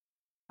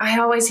I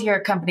always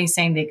hear companies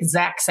saying the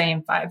exact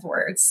same 5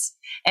 words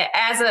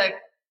as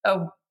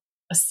a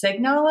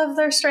signal of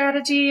their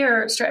strategy,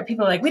 or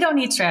people are like, we don't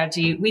need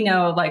strategy. We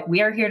know, like, we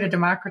are here to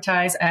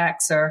democratize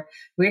X, or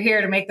we're here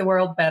to make the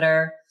world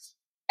better.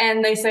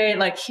 And they say,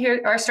 like,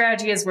 here, our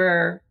strategy is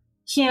we're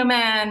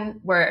human,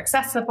 we're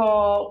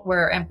accessible,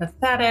 we're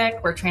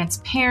empathetic, we're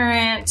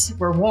transparent,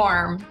 we're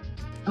warm.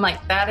 I'm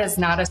like, that is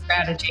not a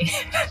strategy.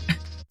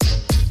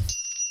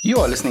 You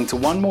are listening to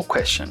One More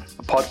Question,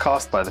 a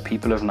podcast by the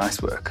people of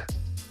Nice Work.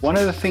 One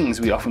of the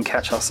things we often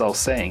catch ourselves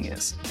saying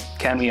is,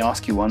 can we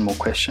ask you one more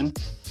question?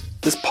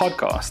 This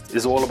podcast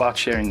is all about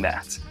sharing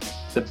that,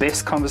 the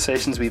best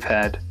conversations we've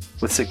had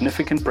with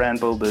significant brand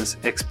builders,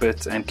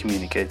 experts, and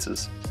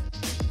communicators.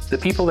 The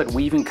people that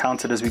we've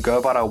encountered as we go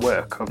about our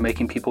work of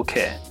making people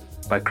care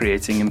by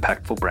creating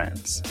impactful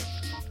brands.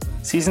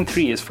 Season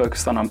 3 is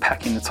focused on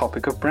unpacking the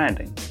topic of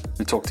branding.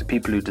 We talk to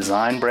people who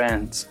design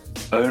brands,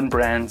 own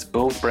brands,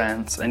 build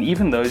brands, and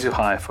even those who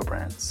hire for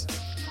brands.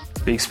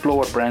 We explore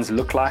what brands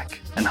look like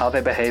and how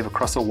they behave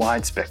across a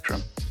wide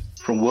spectrum,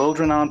 from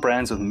world-renowned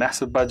brands with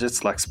massive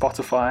budgets like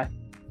Spotify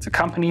to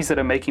companies that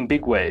are making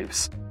big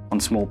waves on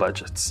small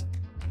budgets.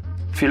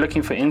 If you're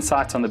looking for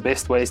insights on the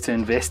best ways to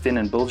invest in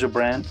and build your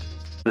brand,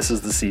 this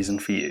is the season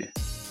for you.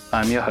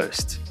 I'm your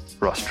host,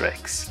 Ross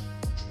Drakes.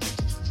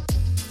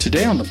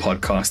 Today on the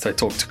podcast, I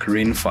talk to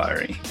Corinne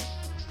Fiery.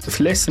 With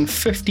less than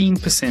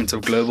 15%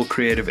 of global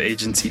creative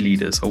agency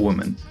leaders are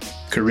women,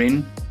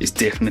 Corinne is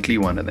definitely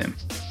one of them.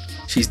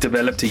 She's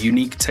developed a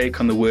unique take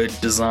on the word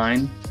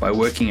design by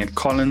working at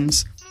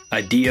Collins,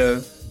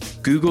 IDEO,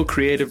 Google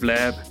Creative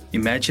Lab,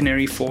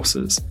 Imaginary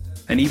Forces,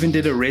 and even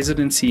did a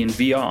residency in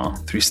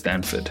VR through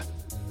Stanford.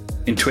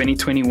 In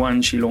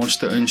 2021, she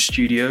launched her own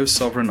studio,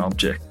 Sovereign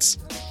Objects,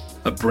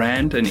 a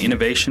brand and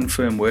innovation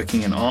firm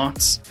working in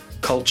arts,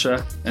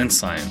 culture, and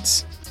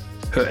science.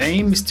 Her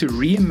aim is to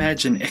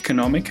reimagine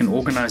economic and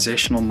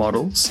organizational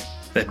models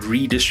that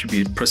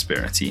redistribute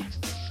prosperity.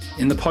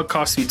 In the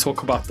podcast, we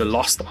talk about the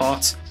lost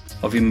art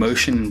of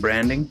emotion in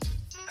branding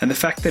and the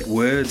fact that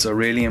words are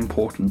really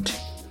important,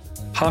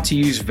 how to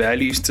use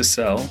values to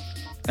sell,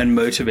 and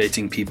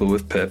motivating people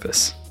with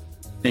purpose.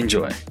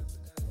 Enjoy.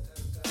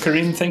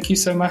 Corinne, thank you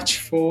so much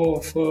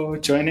for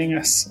joining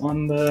us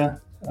on the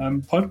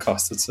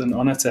podcast. It's an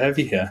honor to have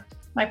you here.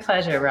 My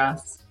pleasure,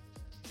 Ross.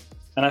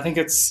 And I think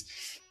it's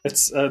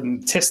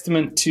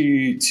testament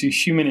to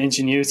human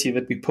ingenuity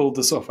that we pulled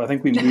this off. I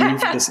think we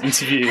moved this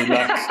interview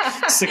like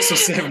 6 or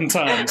 7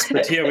 times,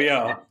 but here we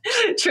are.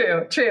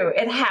 True.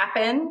 It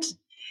happened.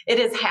 It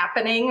is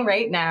happening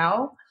right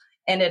now.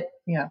 And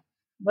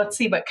let's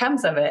see what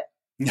comes of it.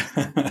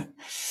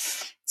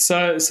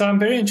 So I'm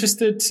very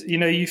interested,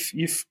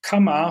 you've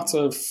come out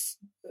of,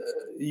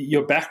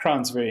 your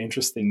background's very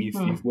interesting.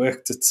 You've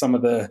worked at some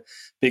of the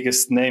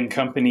biggest name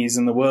companies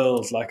in the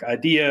world, like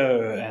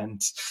IDEO,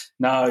 and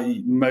now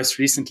most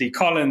recently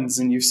Collins,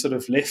 and you've sort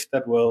of left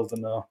that world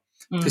and are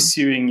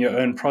pursuing your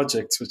own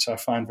projects, which I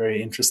find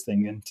very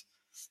interesting. And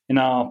in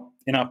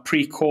our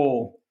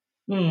pre-call,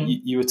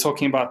 you were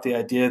talking about the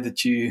idea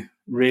that you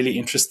really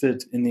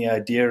interested in the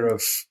idea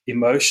of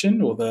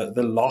emotion, or the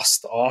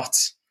lost art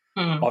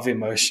of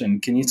emotion.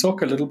 Can you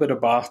talk a little bit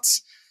about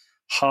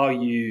how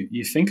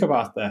you think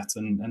about that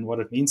and what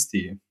it means to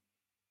you?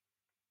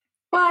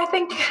 Well, I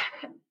think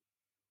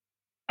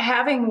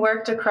having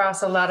worked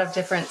across a lot of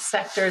different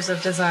sectors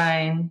of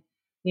design,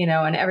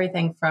 and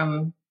everything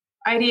from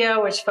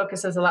IDEO, which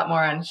focuses a lot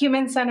more on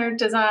human-centered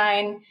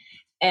design.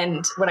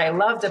 And what I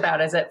loved about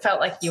it is it felt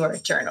like you were a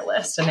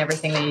journalist, and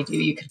everything that you do,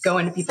 you could go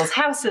into people's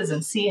houses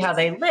and see how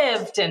they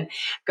lived and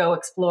go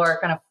explore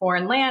kind of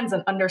foreign lands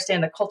and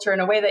understand the culture in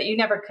a way that you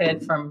never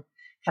could from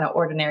kind of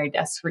ordinary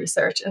desk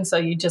research. And so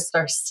you just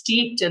are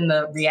steeped in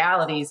the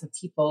realities of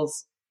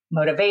people's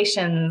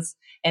motivations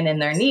and in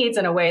their needs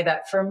in a way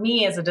that, for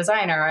me as a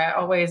designer, I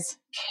always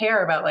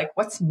care about, like,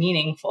 what's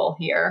meaningful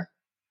here.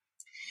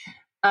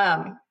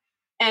 And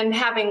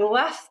having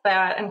left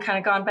that and kind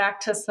of gone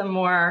back to some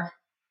more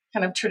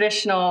kind of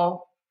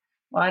traditional,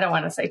 well, I don't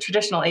want to say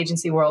traditional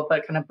agency world,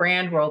 but kind of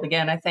brand world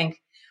again, I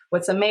think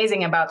what's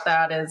amazing about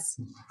that is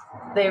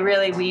they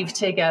really weave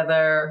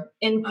together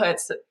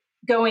inputs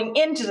going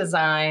into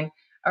design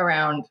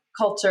around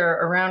culture,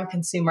 around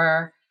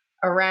consumer,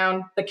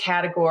 around the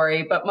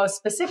category, but most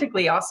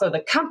specifically also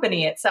the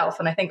company itself.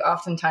 And I think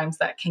oftentimes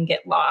that can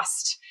get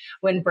lost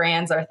when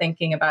brands are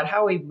thinking about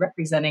how are we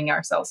representing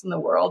ourselves in the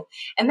world.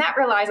 And that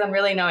relies on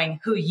really knowing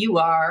who you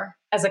are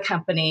as a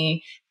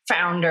company,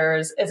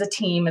 founders, as a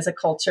team, as a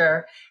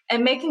culture,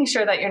 and making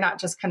sure that you're not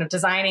just kind of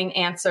designing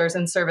answers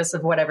in service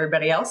of what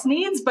everybody else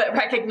needs, but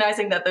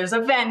recognizing that there's a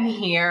Venn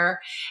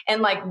here,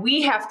 and like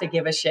we have to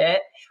give a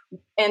shit,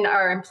 and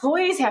our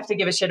employees have to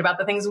give a shit about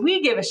the things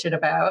we give a shit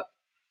about.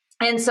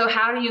 And so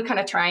how do you kind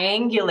of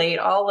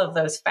triangulate all of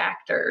those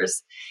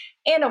factors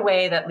in a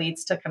way that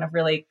leads to kind of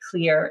really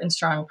clear and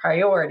strong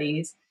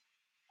priorities?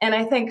 And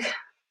I think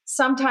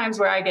sometimes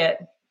where I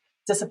get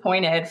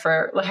disappointed,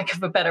 for lack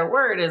of a better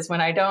word, is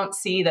when I don't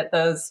see that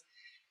those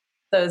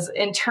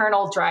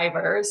internal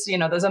drivers,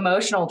 those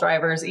emotional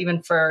drivers,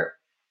 even for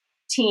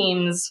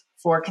teams,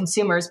 for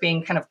consumers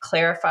being kind of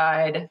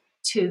clarified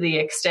to the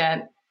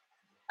extent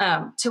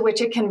to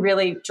which it can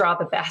really draw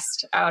the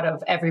best out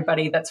of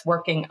everybody that's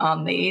working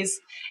on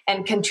these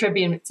and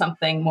contribute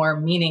something more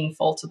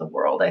meaningful to the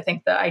world. I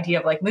think the idea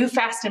of like move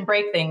fast and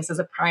break things is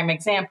a prime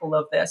example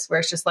of this, where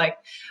it's just like,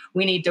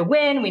 we need to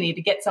win, we need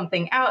to get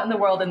something out in the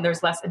world, and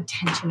there's less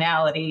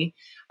intentionality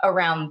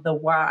around the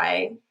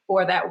why,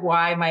 or that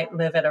why might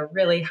live at a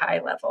really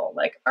high level.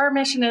 Like, our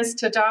mission is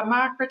to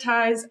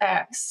democratize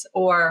X,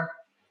 or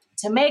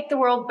to make the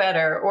world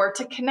better, or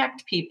to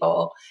connect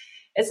people.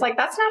 It's like,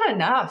 that's not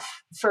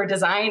enough for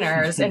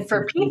designers and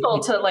for people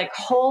to like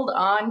hold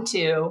on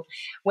to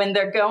when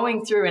they're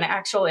going through an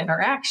actual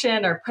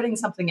interaction or putting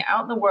something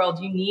out in the world.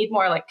 You need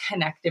more like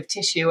connective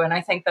tissue. And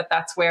I think that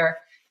that's where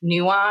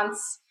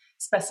nuance,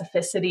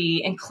 specificity,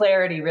 and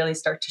clarity really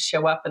start to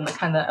show up in the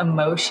kind of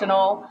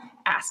emotional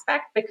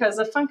aspect, because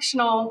a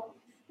functional,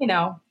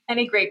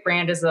 any great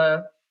brand is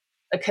a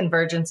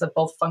convergence of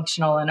both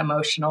functional and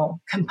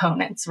emotional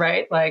components,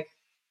 right? Like,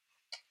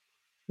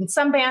 and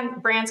some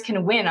brands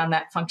can win on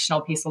that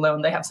functional piece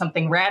alone. They have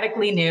something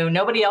radically new.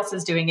 Nobody else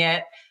is doing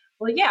it.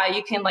 Well, yeah,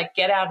 you can like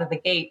get out of the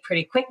gate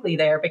pretty quickly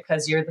there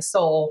because you're the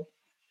sole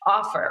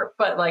offer.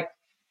 But like,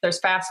 there's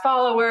fast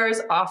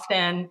followers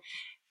often.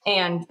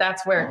 And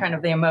that's where kind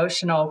of the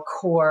emotional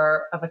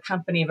core of a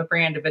company, of a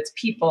brand, of its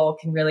people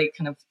can really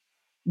kind of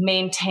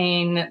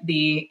maintain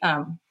the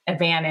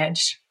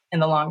advantage in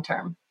the long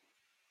term.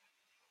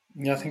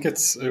 Yeah, I think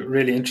it's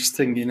really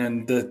interesting,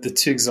 and the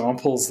two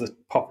examples that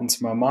pop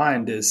into my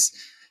mind is,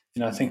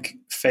 I think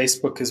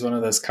Facebook is one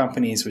of those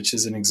companies which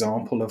is an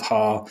example of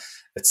how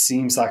it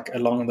seems like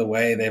along the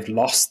way they've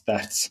lost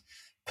that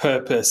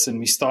purpose, and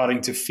we're starting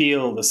to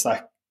feel this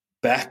like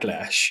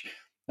backlash.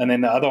 And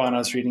then the other one, I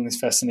was reading this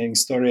fascinating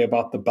story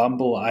about the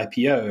Bumble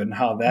IPO and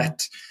how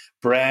that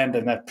brand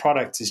and that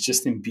product is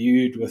just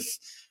imbued with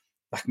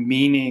like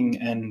meaning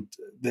and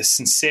the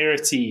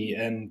sincerity,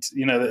 and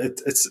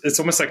it's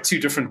almost like two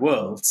different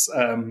worlds.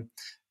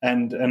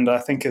 And I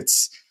think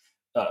it's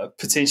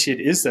potentially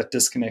it is that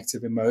disconnect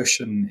of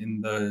emotion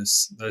in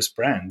those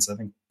brands. I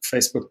think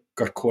Facebook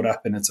got caught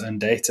up in its own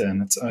data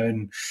and its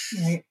own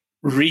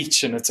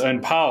reach and its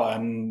own power,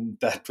 and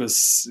that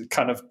was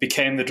kind of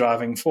became the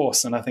driving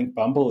force. And I think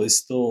Bumble is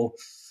still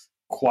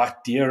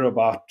quite dear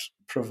about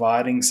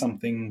providing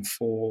something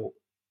for,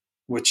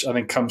 which I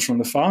think comes from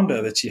the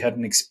founder, that she had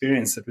an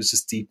experience that was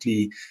just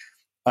deeply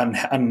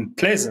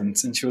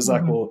unpleasant. And she was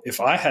like, well,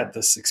 if I had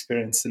this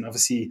experience, then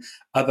obviously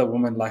other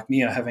women like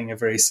me are having a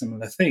very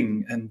similar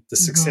thing. And the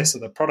success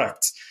of the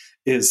product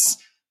is,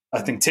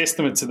 I think,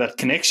 testament to that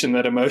connection,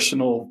 that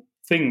emotional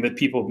thing that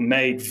people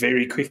made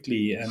very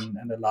quickly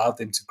and allowed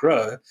them to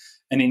grow.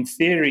 And in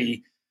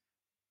theory,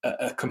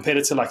 a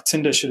competitor like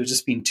Tinder should have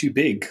just been too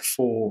big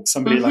for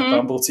somebody like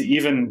Bumble to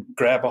even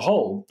grab a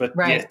hold, but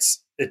yet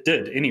it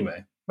did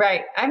anyway.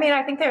 Right. I mean,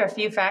 I think there are a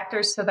few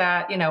factors to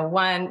that.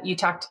 One, you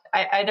talked,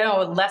 I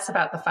know less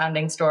about the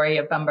founding story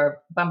of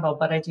Bumble,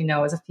 but I do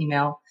know as a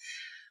female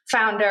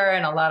founder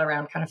and a lot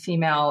around kind of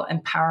female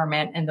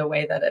empowerment and the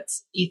way that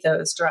its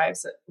ethos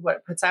drives what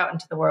it puts out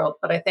into the world.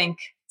 But I think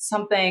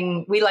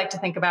something we like to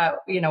think about,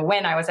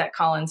 when I was at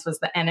Collins, was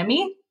the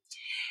enemy.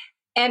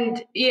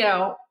 And,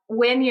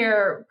 when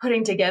you're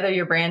putting together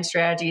your brand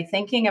strategy,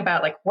 thinking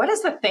about like, what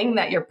is the thing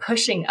that you're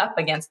pushing up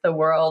against the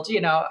world?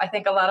 I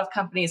think a lot of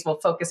companies will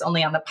focus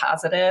only on the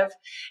positive,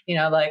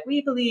 like we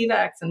believe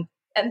X, and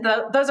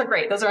those are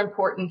great. Those are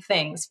important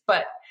things.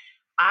 But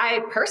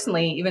I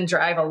personally even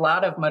drive a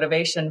lot of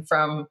motivation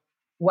from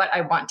what I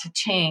want to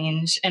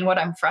change and what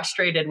I'm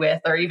frustrated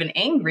with or even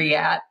angry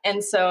at.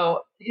 And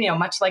so,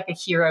 much like a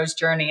hero's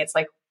journey, it's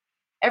like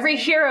every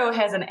hero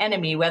has an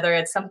enemy, whether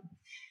it's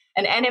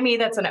an enemy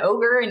that's an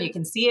ogre and you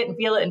can see it and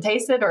feel it and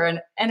taste it, or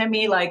an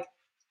enemy like,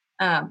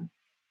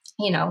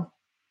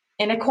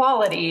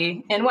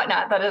 inequality and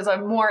whatnot, that is a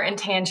more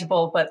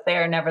intangible, but they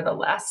are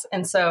nevertheless.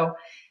 And so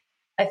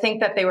I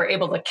think that they were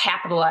able to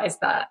capitalize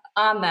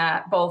on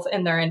that, both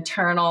in their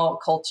internal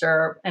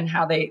culture and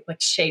how they like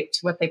shaped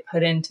what they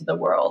put into the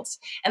world.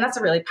 And that's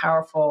a really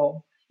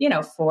powerful,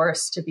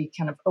 force to be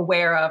kind of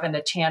aware of and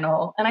to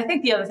channel. And I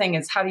think the other thing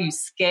is, how do you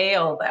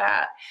scale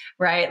that,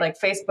 right? Like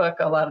Facebook,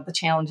 a lot of the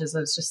challenges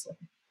is just like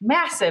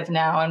massive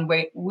now. And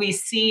we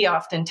see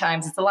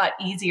oftentimes it's a lot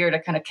easier to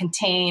kind of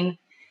contain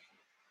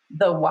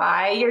the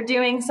why you're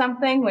doing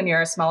something when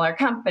you're a smaller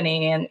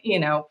company. And,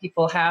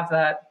 people have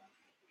that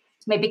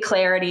maybe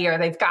clarity, or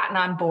they've gotten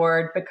on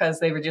board because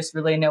they would just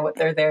really know what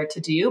they're there to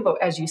do. But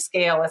as you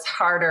scale, it's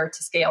harder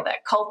to scale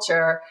that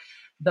culture,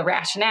 the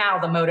rationale,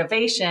 the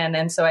motivation.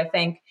 And so I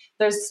think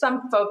there's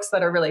some folks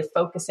that are really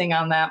focusing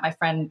on that. My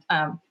friend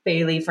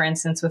Bailey, for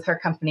instance, with her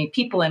company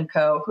People &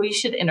 Co., who you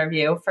should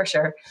interview for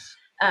sure.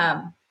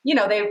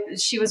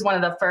 She was one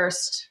of the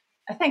first,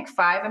 I think,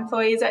 5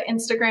 employees at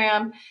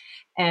Instagram,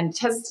 and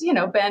has,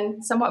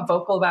 been somewhat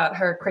vocal about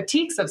her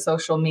critiques of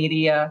social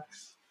media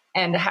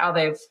and how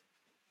they've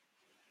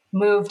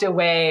moved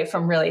away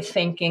from really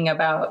thinking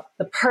about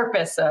the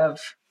purpose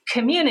of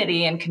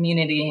community and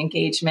community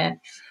engagement,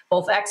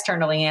 both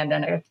externally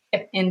and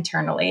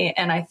internally.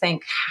 And I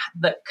think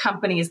the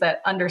companies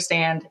that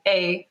understand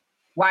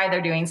why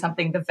they're doing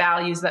something, the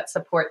values that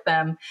support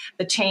them,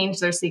 the change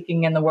they're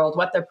seeking in the world,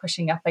 what they're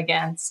pushing up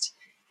against,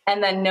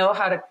 and then know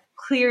how to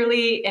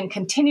clearly and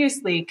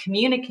continuously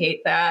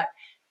communicate that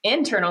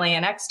internally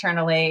and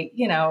externally,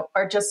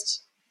 are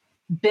just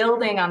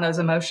building on those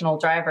emotional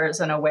drivers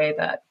in a way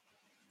that,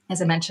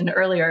 as I mentioned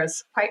earlier,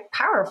 is quite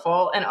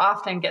powerful and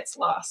often gets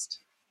lost.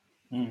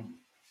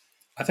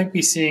 I think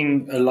we're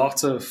seeing a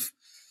lot of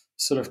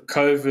sort of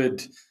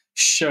COVID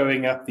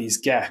showing up these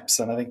gaps.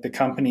 And I think the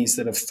companies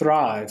that have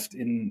thrived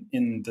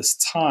in this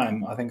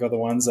time, I think, are the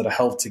ones that are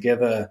held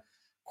together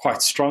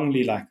quite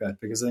strongly like that,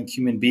 because I think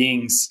human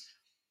beings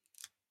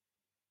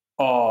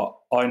are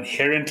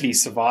inherently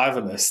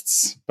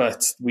survivalists,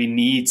 but we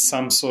need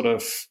some sort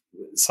of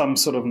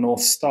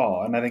North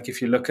Star. And I think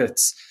if you look at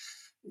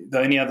the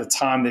only other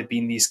time there've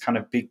been these kind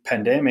of big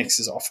pandemics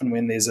is often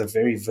when there's a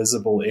very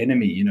visible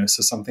enemy,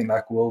 so something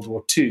like World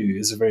War II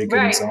is a very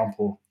good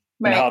example.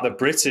 And how the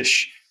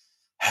British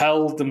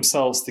held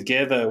themselves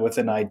together with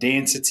an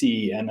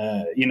identity and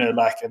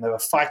and they were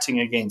fighting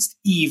against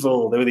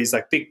evil. There were these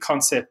like big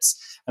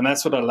concepts, and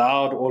that's what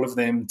allowed all of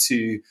them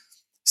to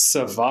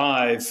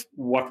survive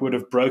what would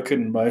have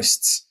broken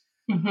most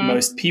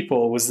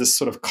people, was this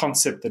sort of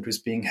concept that was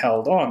being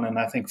held on. And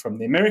I think from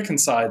the American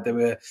side, they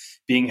were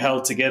being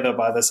held together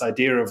by this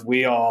idea of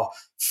we are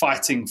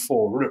fighting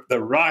for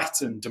the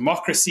right and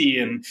democracy.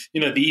 And,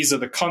 these are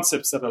the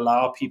concepts that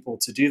allow people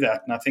to do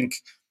that. And I think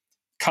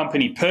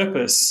company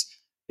purpose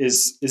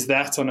is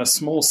that on a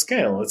small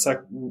scale. It's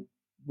like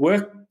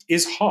work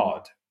is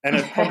hard. And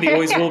it probably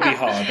always will be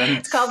hard. And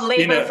it's called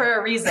labor for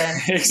a reason.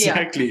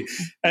 Exactly.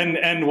 Yeah.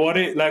 And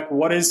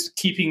what is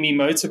keeping me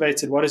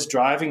motivated? What is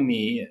driving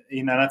me?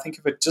 And I think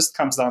if it just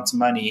comes down to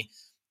money,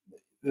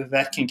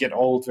 that can get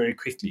old very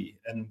quickly,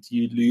 and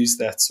you lose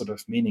that sort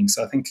of meaning.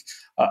 So I think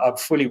I'm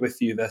fully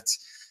with you that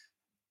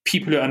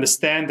people who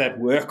understand that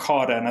work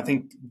harder, and I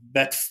think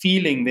that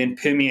feeling then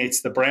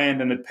permeates the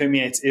brand and it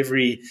permeates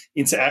every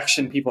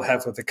interaction people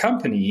have with the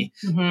company,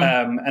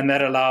 and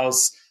that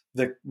allows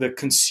the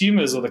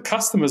consumers or the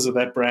customers of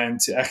that brand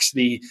to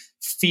actually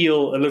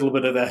feel a little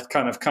bit of that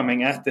kind of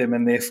coming at them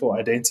and therefore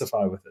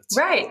identify with it.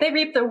 Right. They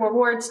reap the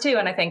rewards too.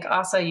 And I think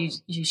also you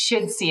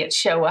should see it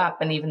show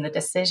up in even the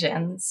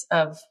decisions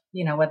of,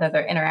 whether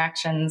they're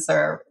interactions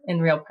or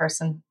in real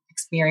person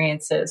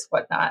experiences,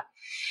 whatnot.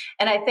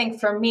 And I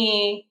think for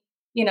me,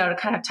 to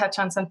kind of touch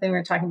on something we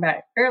were talking about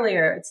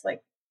earlier, it's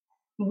like,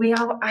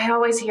 I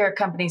always hear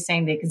companies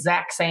saying the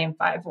exact same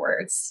 5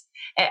 words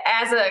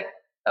as a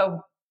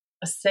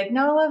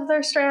signal of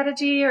their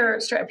strategy, or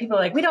people are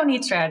like, we don't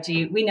need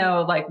strategy. We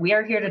know, like, we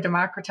are here to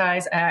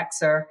democratize X,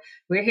 or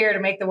we're here to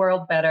make the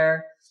world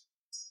better.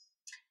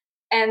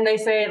 And they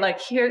say, like,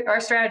 here,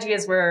 our strategy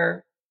is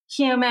we're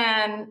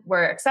human,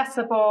 we're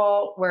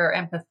accessible, we're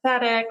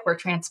empathetic, we're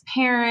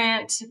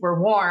transparent, we're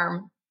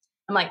warm.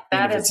 I'm like,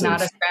 that is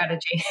not a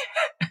strategy.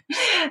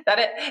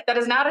 That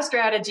is not a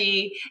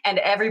strategy. And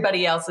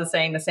everybody else is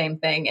saying the same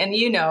thing. And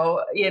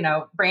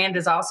brand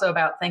is also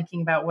about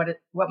thinking about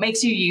what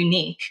makes you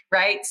unique,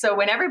 right? So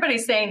when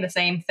everybody's saying the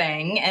same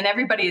thing and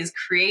everybody is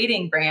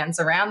creating brands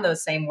around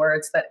those same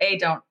words that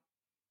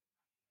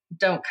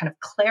don't kind of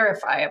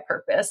clarify a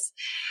purpose,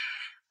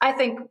 I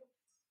think,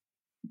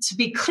 to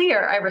be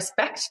clear, I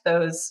respect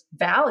those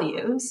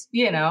values,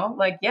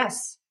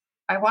 yes,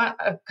 I want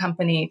a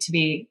company to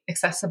be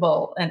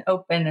accessible and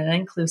open and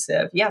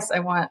inclusive. Yes, I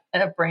want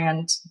a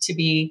brand to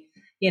be,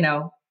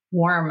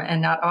 warm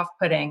and not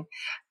off-putting.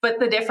 But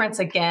the difference,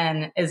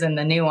 again, is in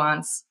the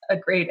nuance. A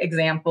great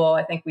example,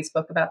 I think we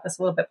spoke about this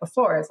a little bit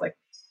before, is like,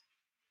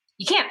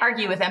 you can't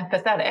argue with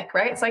empathetic,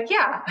 right? It's like,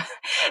 yeah,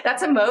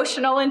 that's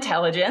emotional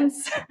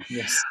intelligence.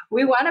 Yes.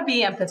 We want to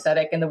be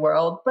empathetic in the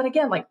world. But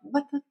again, like,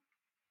 what the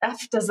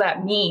F does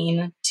that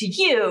mean to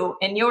you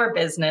in your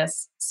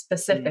business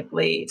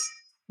specifically?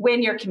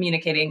 When you're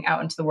communicating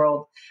out into the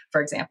world,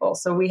 for example.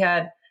 So we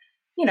had,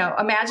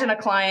 imagine a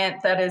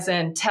client that is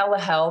in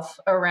telehealth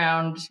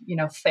around,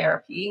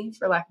 therapy,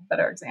 for lack of a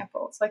better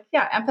example. It's like,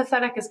 yeah,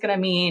 empathetic is going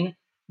to mean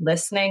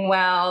listening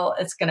well.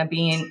 It's going to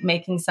be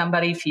making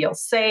somebody feel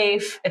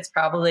safe. It's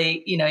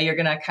probably, you're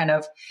going to kind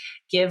of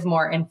give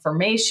more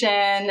information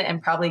and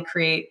probably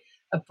create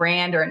a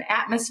brand or an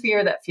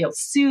atmosphere that feels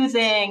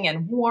soothing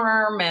and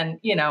warm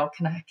and,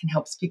 can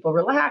help people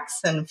relax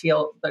and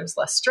feel there's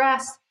less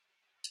stress.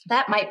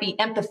 That might be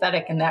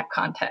empathetic in that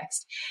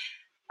context.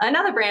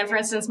 Another brand, for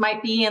instance,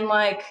 might be in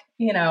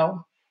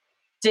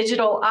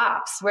digital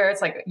ops, where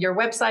it's like your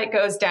website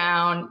goes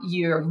down,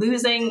 you're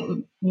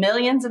losing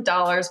millions of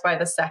dollars by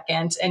the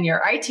second, and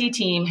your IT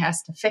team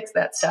has to fix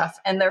that stuff.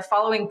 And they're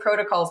following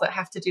protocols that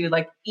have to do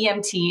like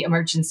EMT,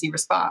 emergency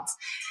response.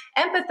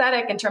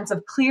 Empathetic in terms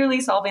of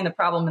clearly solving the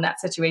problem in that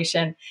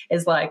situation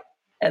is like,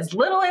 as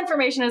little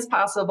information as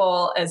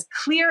possible, as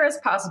clear as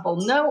possible,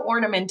 no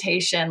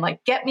ornamentation,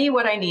 like get me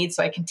what I need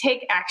so I can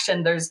take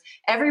action.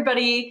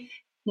 Everybody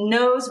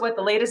knows what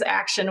the latest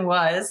action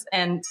was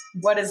and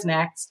what is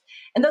next.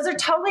 And those are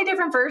totally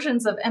different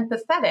versions of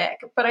empathetic.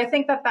 But I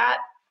think that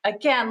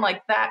again,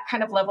 like that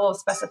kind of level of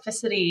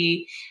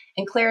specificity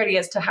and clarity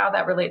as to how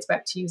that relates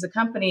back to you as a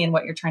company and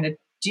what you're trying to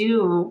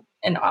do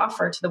and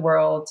offer to the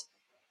world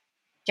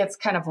gets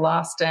kind of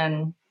lost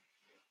in,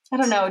 I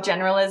don't know,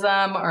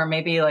 generalism, or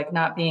maybe like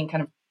not being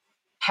kind of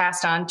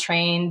passed on,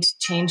 trained,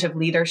 change of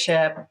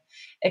leadership,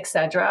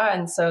 etc.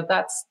 And so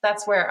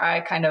that's where I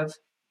kind of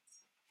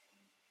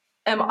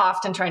am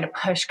often trying to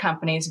push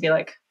companies to be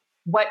like,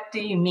 what do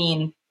you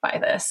mean by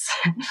this?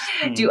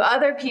 Do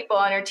other people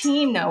on your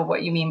team know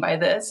what you mean by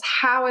this?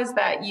 How is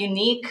that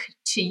unique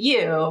to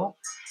you?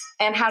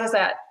 And how does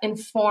that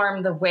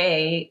inform the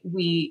way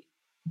we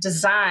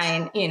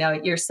design,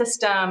 your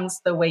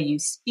systems, the way you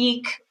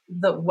speak,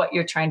 what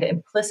you're trying to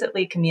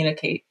implicitly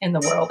communicate in the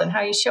world, and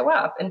how you show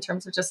up in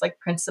terms of just like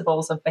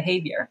principles of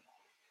behavior?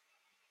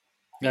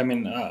 I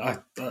mean, I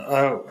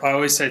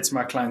always say to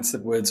my clients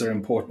that words are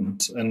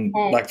important, and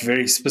like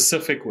very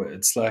specific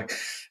words, like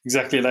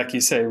exactly like you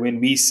say, when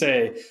we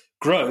say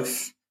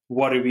growth,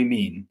 what do we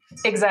mean?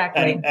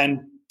 Exactly.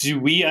 And do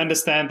we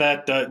understand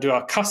that? Do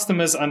our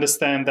customers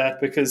understand that?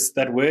 Because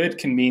that word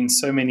can mean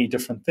so many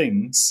different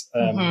things.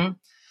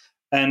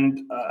 And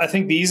I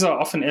think these are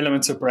often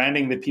elements of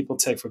branding that people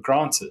take for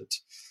granted.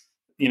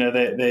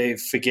 They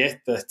forget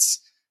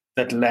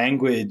that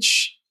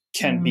language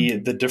can be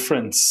the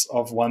difference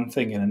of one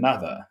thing and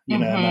another.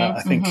 And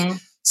I think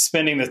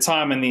spending the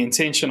time and the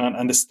intention on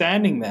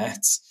understanding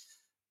that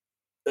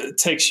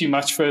takes you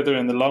much further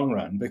in the long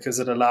run, because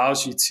it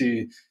allows you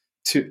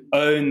to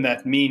own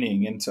that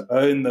meaning and to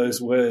own those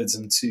words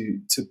and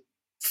to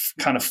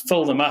kind of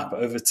fill them up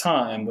over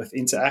time with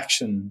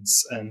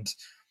interactions. And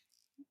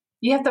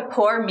you have to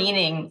pour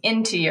meaning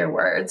into your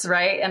words,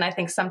 right? And I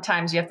think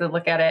sometimes you have to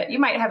look at it. You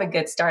might have a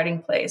good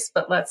starting place,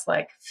 but let's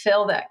like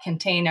fill that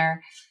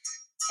container.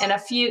 And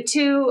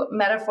two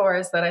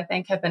metaphors that I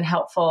think have been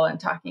helpful in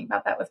talking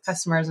about that with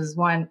customers is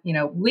one,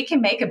 we can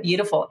make a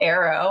beautiful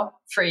arrow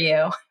for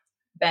you.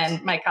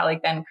 My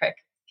colleague, Ben Crick,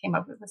 came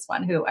up with this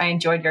one, who I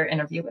enjoyed your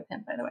interview with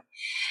him, by the way.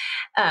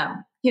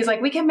 He was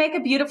like, we can make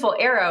a beautiful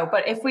arrow,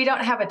 but if we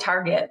don't have a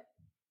target,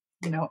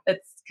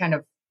 it's kind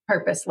of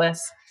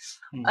purposeless.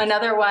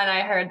 Another one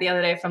I heard the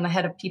other day from the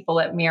head of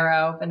people at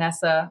Miro,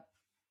 Vanessa,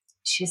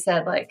 she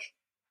said, like,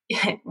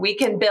 we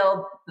can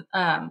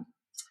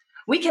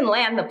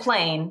land the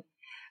plane,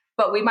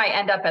 but we might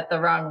end up at the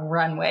wrong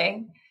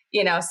runway.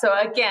 So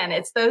again,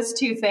 it's those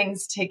two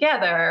things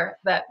together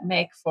that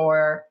make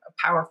for a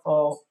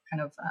powerful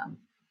kind of,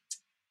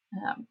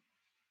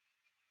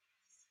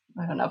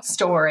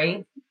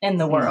 story in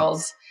the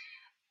world.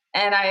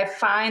 And I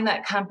find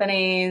that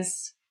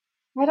companies,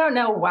 I don't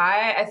know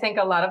why, I think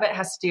a lot of it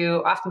has to do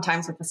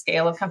oftentimes with the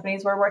scale of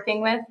companies we're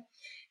working with,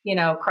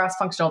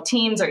 cross-functional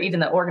teams, or even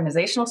the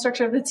organizational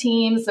structure of the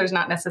teams. There's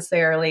not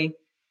necessarily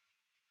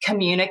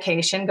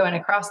communication going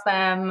across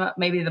them.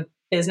 Maybe the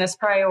business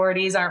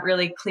priorities aren't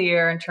really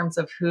clear in terms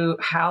of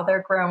how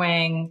they're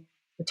growing,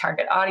 the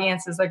target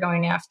audiences they're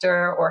going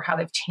after, or how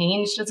they've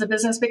changed as a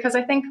business. Because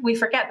I think we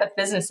forget that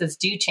businesses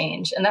do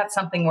change. And that's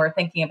something we're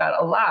thinking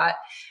about a lot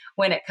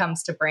when it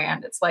comes to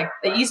brand. It's like,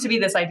 it used to be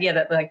this idea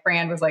that like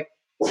brand was like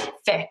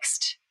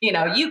fixed.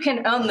 You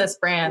can own this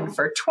brand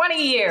for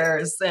 20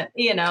 years,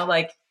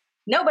 like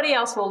nobody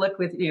else will look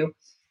with you.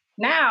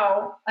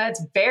 Now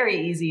it's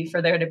very easy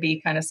for there to be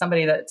kind of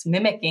somebody that's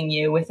mimicking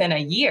you within a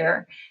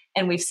year.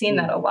 And we've seen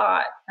that a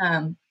lot.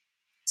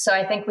 So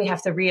I think we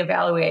have to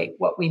reevaluate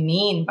what we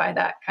mean by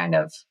that kind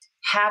of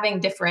having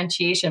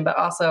differentiation, but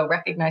also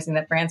recognizing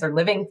that brands are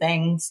living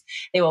things.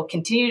 They will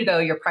continue to go,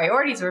 your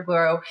priorities will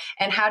grow.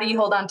 And how do you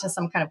hold on to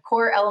some kind of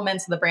core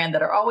elements of the brand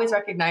that are always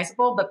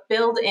recognizable, but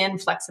build in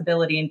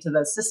flexibility into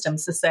those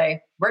systems to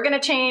say, we're going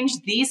to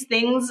change these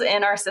things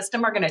in our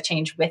system are going to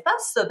change with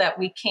us so that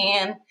we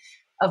can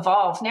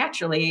evolve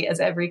naturally as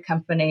every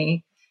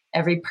company,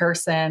 every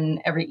person,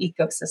 every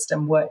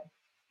ecosystem would.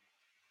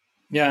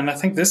 Yeah, and I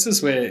think this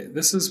is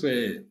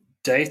where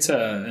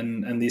data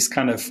and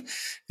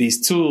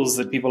these tools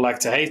that people like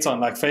to hate on,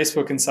 like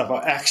Facebook and stuff,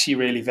 are actually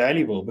really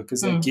valuable, because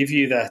they give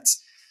you that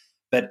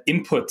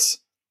input.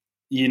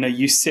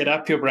 You set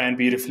up your brand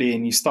beautifully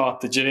and you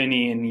start the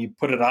journey and you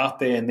put it out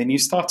there, and then you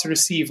start to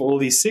receive all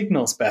these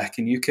signals back,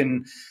 and you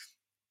can,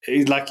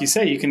 like you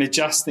say, you can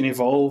adjust and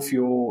evolve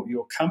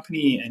your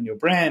company and your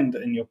brand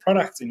and your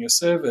product and your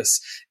service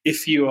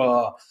if you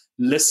are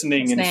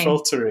listening and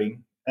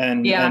filtering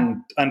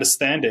and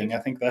understanding. I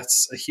think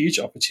that's a huge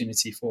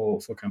opportunity for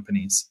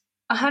companies.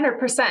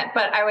 100%.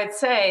 But I would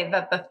say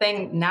that the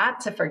thing not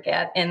to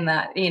forget in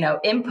that,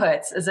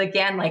 inputs is,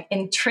 again, like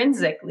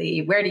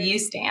intrinsically, where do you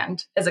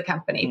stand as a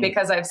company?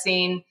 Because I've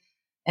seen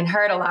and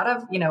heard a lot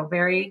of,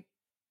 very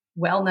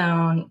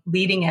well-known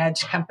leading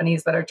edge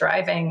companies that are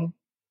driving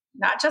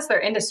not just their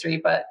industry,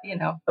 but,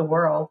 the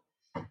world,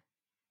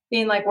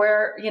 being like,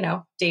 we're,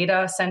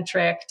 data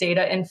centric,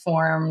 data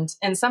informed.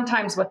 And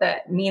sometimes what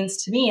that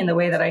means to me in the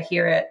way that I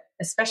hear it,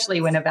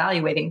 especially when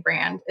evaluating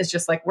brand, is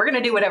just like, we're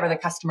going to do whatever the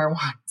customer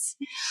wants.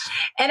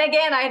 And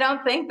again, I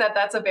don't think that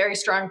that's a very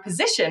strong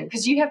position,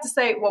 because you have to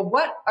say, well,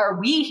 what are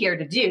we here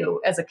to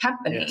do as a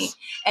company? Yes.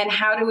 And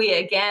how do we,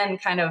 again,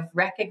 kind of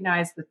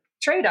recognize the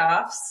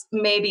trade-offs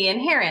may be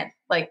inherent.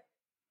 Like,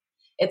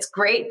 it's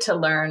great to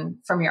learn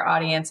from your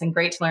audience and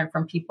great to learn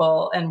from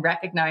people and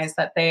recognize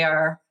that they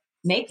are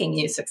making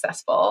you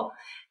successful.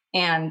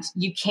 And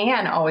you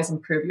can always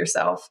improve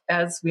yourself,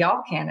 as we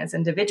all can as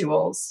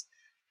individuals.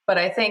 But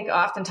I think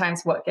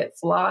oftentimes what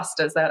gets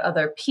lost is that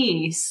other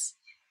piece.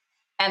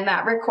 And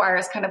that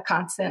requires kind of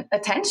constant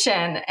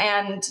attention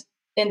and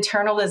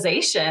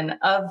internalization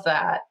of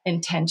that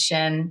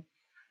intention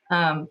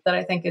that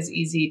I think is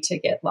easy to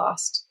get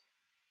lost.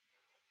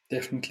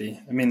 Definitely.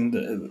 I mean,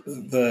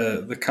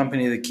 the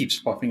company that keeps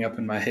popping up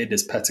in my head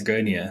is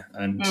Patagonia,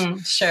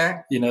 and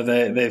sure, you know,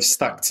 they've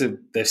stuck to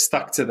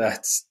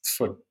that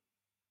for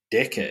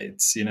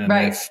decades. You know, and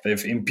right.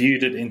 they've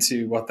imbued it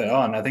into what they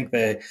are, and I think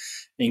they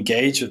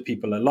engage with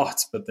people a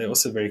lot, but they're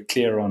also very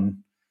clear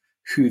on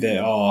who they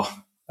are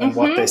and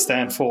what they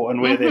stand for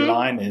and where their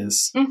line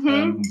is.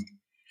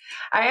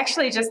 I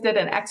actually just did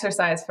an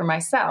exercise for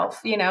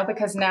myself, you know,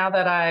 because now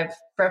that I've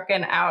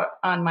broken out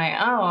on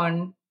my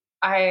own,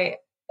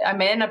 I'm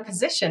in a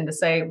position to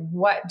say,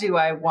 what do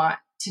I want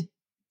to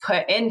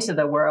put into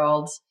the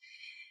world?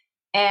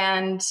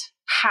 And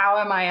how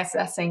am I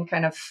assessing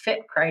kind of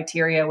fit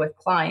criteria with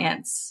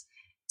clients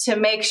to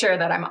make sure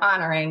that I'm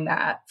honoring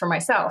that for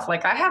myself?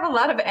 Like, I have a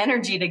lot of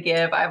energy to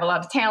give. I have a lot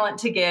of talent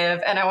to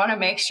give. And I want to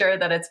make sure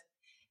that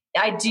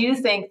I do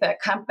think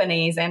that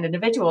companies and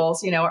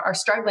individuals, you know, are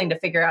struggling to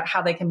figure out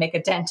how they can make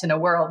a dent in a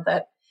world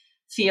that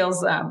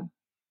feels,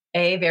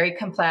 A, very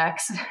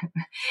complex,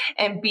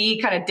 and B,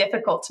 kind of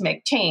difficult to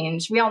make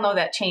change. We all know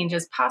that change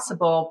is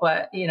possible,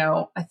 but, you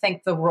know, I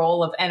think the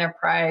role of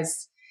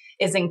enterprise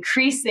is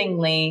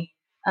increasingly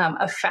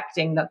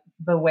affecting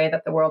the way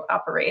that the world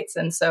operates.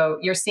 And so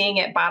you're seeing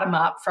it bottom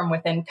up from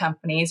within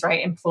companies,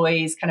 right?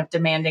 Employees kind of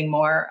demanding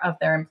more of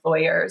their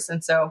employers.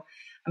 And so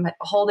I'm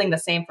holding the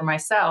same for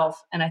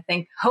myself. And I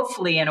think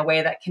hopefully in a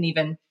way that can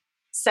even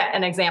set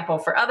an example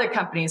for other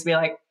companies, be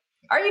like,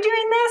 are you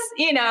doing this?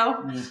 You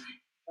know?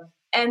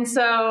 And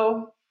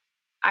so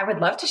I would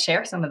love to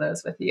share some of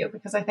those with you,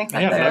 because I think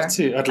that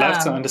I'd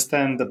love to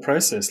understand the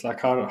process.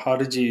 Like, how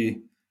did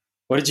you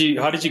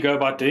go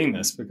about doing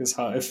this? Because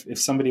if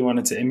somebody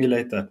wanted to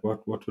emulate that,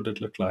 what would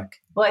it look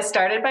like? Well, I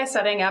started by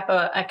setting up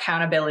an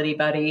accountability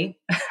buddy.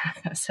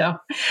 So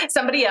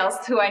somebody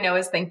else who I know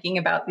is thinking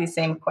about these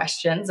same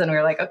questions. And we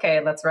were like,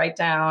 okay, let's write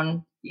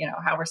down, you know,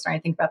 how we're starting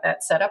to think about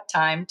that setup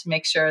time to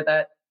make sure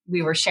that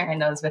we were sharing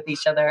those with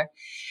each other.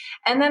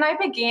 And then I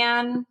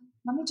began,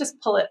 let me just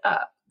pull it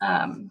up.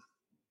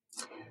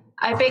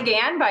 I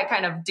began by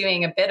kind of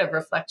doing a bit of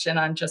reflection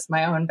on just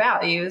my own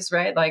values,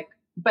 right? Like,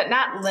 but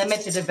not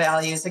limited to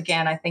values.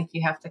 Again, I think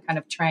you have to kind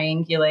of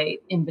triangulate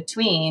in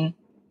between.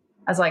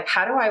 I was like,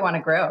 how do I want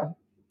to grow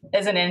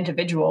as an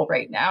individual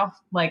right now?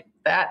 Like,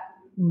 that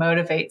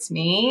motivates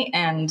me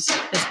and is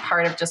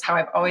part of just how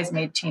I've always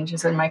made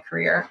changes in my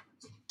career.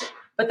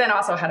 But then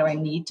also, how do I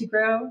need to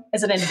grow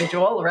as an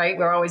individual, right?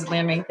 We're always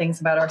learning things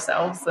about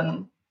ourselves,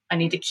 and I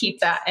need to keep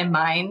that in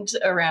mind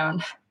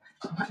around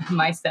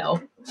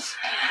myself.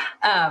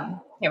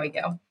 Here we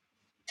go.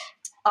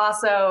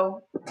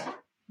 Also,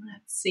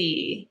 let's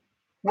see.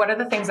 What are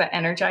the things that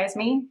energize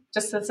me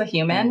just as a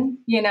human?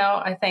 You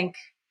know, I think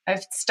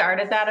I've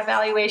started that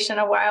evaluation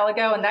a while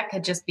ago, and that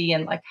could just be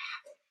in like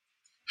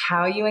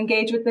how you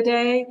engage with the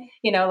day.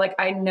 You know, like,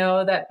 I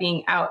know that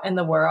being out in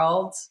the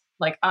world,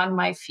 like on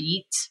my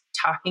feet,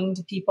 talking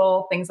to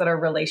people, things that are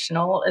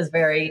relational, is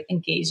very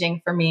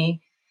engaging for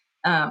me.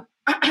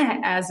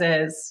 As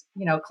is,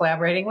 you know,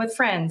 collaborating with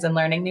friends and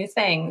learning new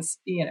things,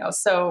 you know,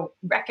 so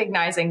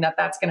recognizing that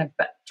that's going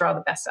to draw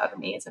the best out of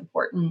me is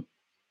important.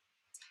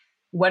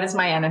 What is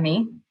my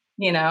enemy?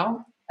 You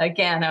know,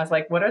 again, I was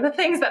like, what are the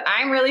things that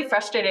I'm really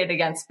frustrated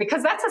against?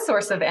 Because that's a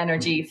source of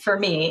energy for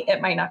me.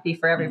 It might not be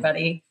for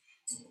everybody.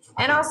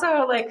 And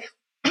also, like,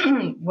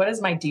 what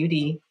is my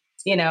duty?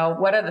 You know,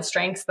 what are the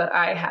strengths that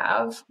I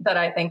have that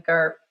I think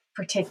are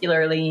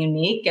particularly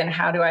unique, and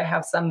how do I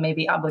have some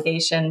maybe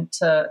obligation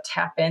to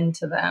tap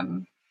into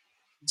them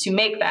to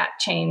make that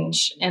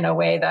change in a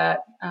way that,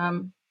 I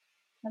don't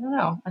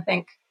know, I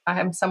think I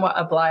am somewhat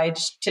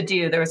obliged to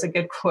do. There was a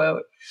good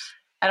quote.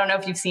 I don't know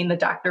if you've seen the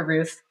Dr.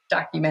 Ruth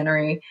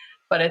documentary,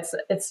 but it's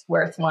a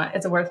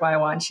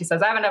worthwhile one. She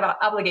says, I have an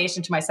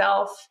obligation to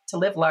myself to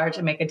live large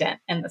and make a dent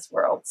in this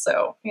world.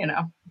 So, you know,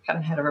 I kind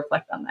of had to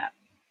reflect on that.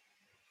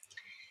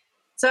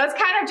 So it's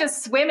kind of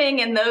just swimming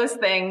in those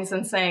things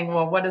and saying,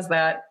 well, what does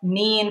that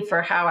mean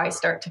for how I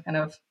start to kind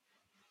of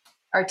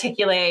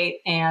articulate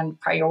and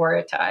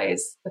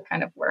prioritize the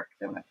kind of work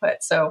that I'm going to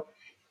put. So,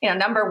 you know,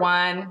 number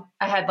one,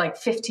 I had like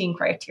 15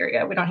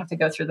 criteria. We don't have to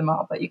go through them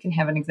all, but you can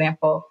have an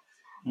example.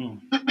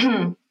 You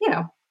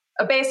know,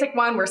 a basic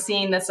one, we're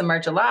seeing this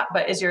emerge a lot,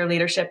 but is your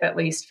leadership at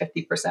least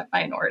 50%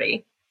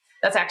 minority?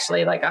 That's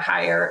actually like a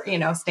higher, you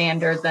know,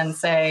 standard than,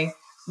 say,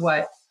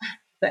 what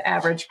the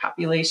average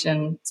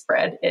population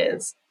spread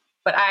is.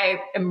 But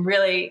I am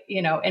really,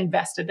 you know,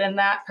 invested in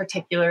that,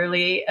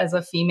 particularly as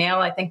a female.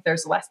 I think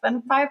there's less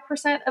than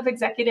 5% of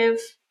executive,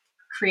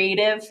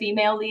 creative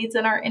female leads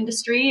in our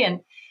industry.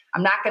 And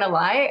I'm not going to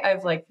lie,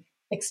 I've like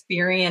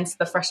experience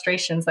the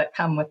frustrations that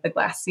come with the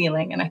glass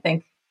ceiling. And I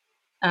think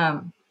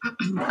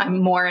I'm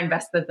more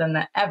invested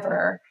than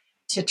ever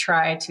to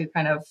try to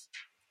kind of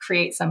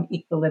create some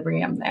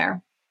equilibrium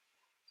there.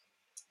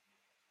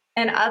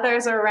 And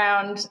others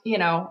around,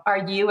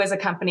 are you as a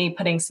company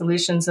putting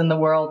solutions in the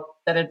world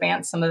that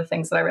advance some of the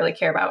things that I really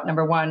care about?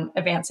 Number one,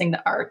 advancing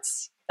the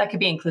arts. That could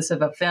be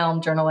inclusive of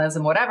film,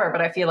 journalism, whatever.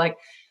 But I feel like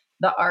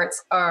the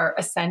arts are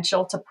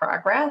essential to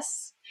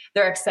progress.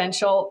 They're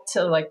essential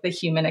to like the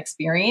human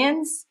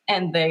experience.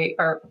 And they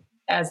are,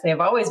 as they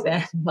have always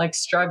been, like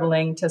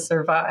struggling to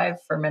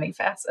survive for many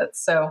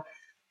facets. So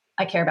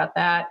I care about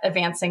that.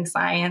 Advancing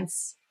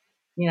science.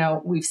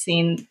 We've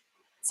seen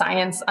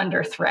science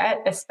under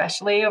threat,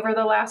 especially over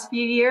the last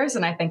few years.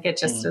 And I think it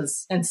just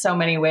is in so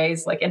many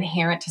ways like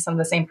inherent to some of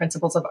the same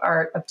principles of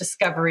art, of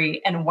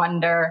discovery and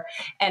wonder,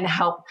 and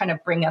help kind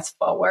of bring us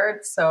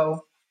forward.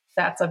 So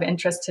that's of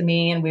interest to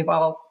me. And we've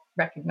all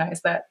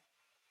recognized that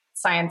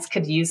science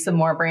could use some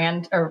more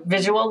brand or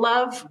visual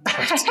love.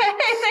 I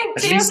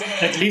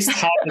think at least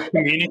how to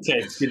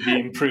communicate could be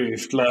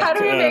improved. Like, how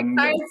do we make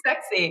science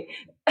sexy?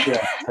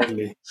 Yeah,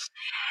 totally.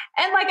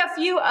 And like a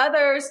few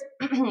others,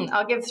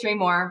 I'll give three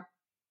more.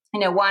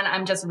 One,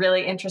 I'm just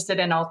really interested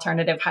in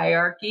alternative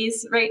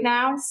hierarchies right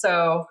now.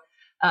 So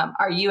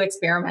are you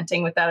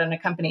experimenting with that in a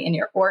company, in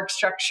your org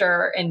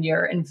structure, in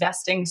your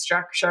investing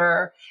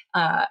structure,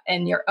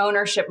 in your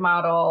ownership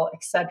model,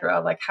 et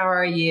cetera? Like, how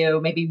are you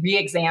maybe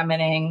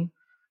re-examining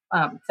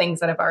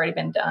things that have already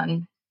been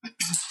done?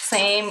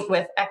 Same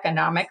with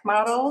economic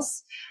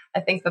models.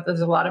 I think that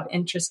there's a lot of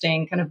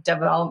interesting kind of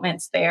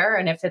developments there.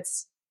 And if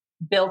it's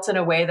built in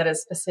a way that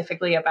is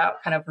specifically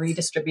about kind of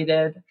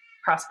redistributed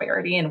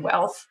prosperity and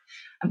wealth,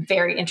 I'm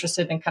very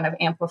interested in kind of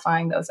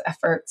amplifying those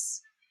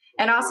efforts.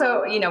 And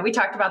also, we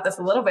talked about this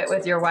a little bit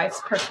with your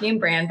wife's perfume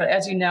brand, but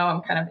as you know,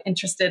 I'm kind of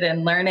interested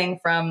in learning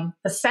from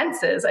the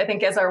senses. I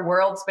think as our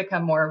worlds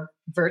become more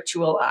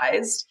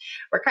virtualized,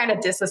 we're kind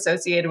of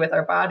disassociated with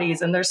our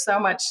bodies, and there's so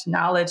much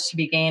knowledge to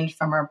be gained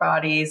from our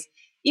bodies.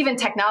 Even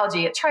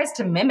technology, it tries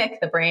to mimic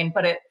the brain,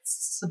 but it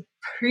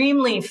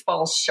supremely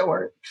falls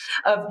short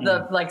of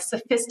the like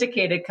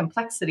sophisticated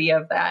complexity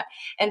of that.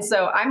 And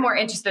so I'm more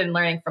interested in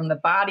learning from the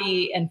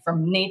body and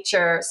from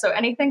nature. So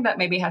anything that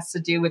maybe has to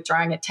do with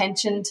drawing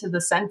attention to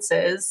the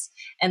senses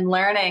and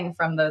learning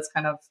from those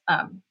kind of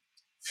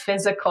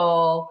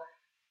physical,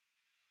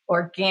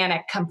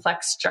 organic,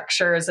 complex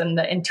structures and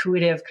the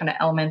intuitive kind of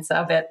elements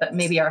of it that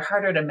maybe are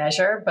harder to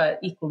measure, but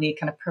equally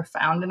kind of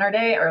profound in our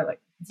day, are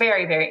like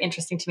very, very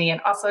interesting to me, and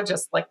also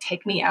just like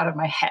take me out of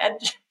my head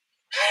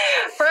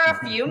for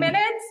a few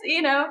minutes,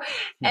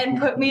 and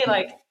put me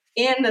like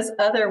in this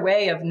other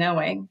way of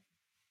knowing.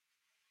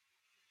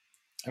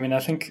 I mean, I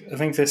think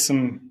there's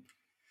some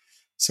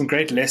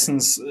great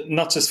lessons,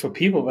 not just for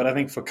people, but I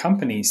think for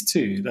companies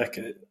too, like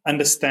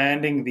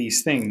understanding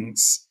these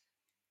things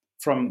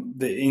from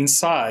the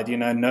inside,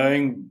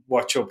 knowing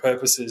what your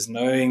purpose is,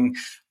 knowing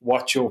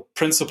what your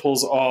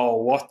principles are,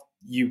 what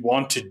you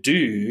want to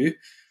do,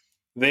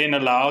 then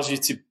allows you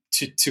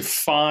to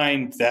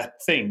find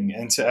that thing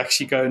and to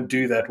actually go and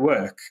do that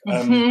work.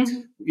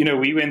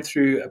 We went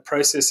through a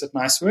process at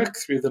NiceWork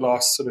through the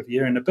last sort of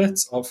year and a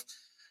bit of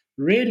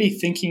really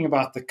thinking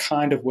about the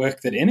kind of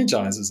work that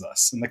energizes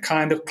us and the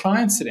kind of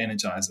clients that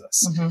energize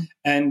us.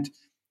 And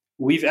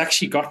we've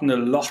actually gotten a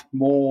lot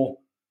more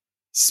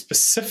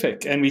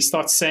specific, and we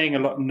start saying a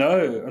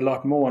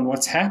lot more. And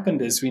what's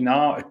happened is we're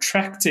now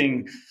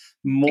attracting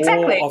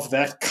more of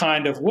that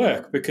kind of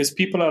work, because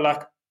people are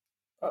like,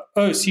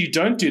 oh, so you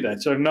don't do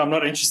that? So no, I'm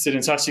not interested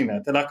in touching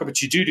that. They're like, oh,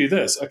 but you do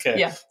this. Okay.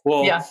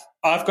 Yeah.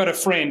 I've got a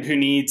friend who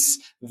needs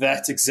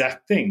that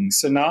exact thing.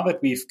 So now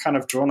that we've kind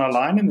of drawn our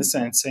line in the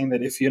sand, saying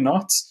that if you're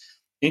not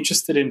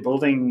interested in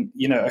building,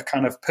 a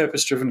kind of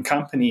purpose-driven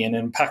company and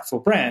an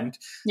impactful brand,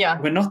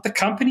 we're not the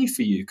company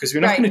for you, because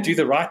we're not going to do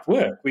the right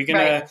work. We're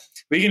going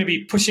to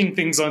be pushing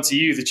things onto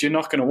you that you're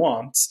not going to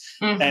want,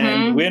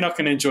 and we're not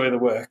going to enjoy the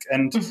work.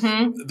 And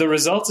the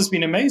result has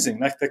been amazing.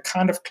 Like the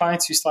kind of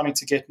clients you're starting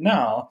to get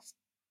now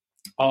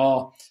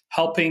are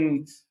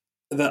helping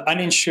the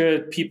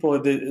uninsured people.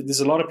 There's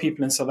a lot of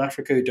people in South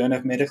Africa who don't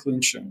have medical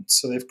insurance.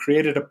 So they've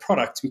created a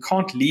product. We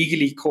can't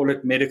legally call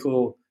it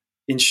medical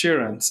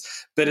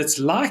insurance, but it's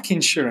like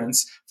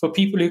insurance for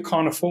people who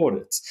can't afford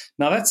it.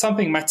 Now, that's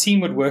something my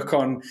team would work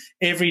on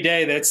every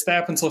day. They'd stay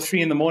up until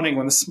 3 a.m.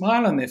 with a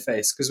smile on their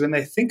face, because when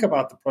they think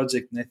about the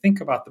project and they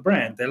think about the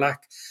brand, they're like,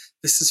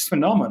 this is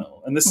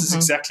phenomenal. And this is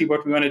exactly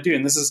what we want to do.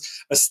 And this is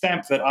a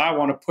stamp that I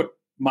want to put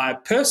my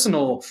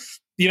personal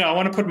I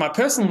want to put my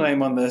personal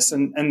name on this,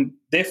 and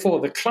therefore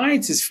the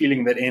client is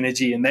feeling that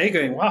energy, and they're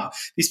going, wow,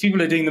 these people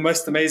are doing the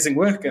most amazing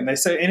work, and they're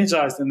so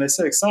energized and they're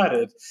so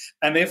excited,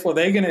 and therefore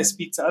they're going to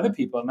speak to other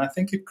people. And I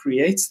think it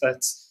creates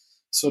that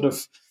sort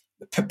of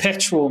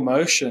perpetual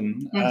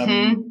motion.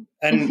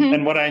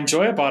 And what I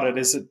enjoy about it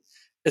is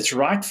it's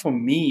right for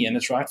me and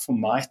it's right for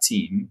my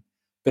team,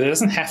 but it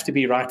doesn't have to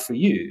be right for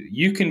you.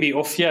 You can be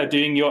off here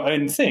doing your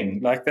own thing.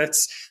 Like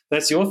that's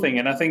your thing.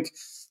 And I think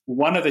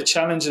one of the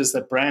challenges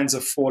that brands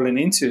have fallen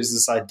into is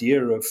this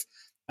idea of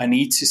I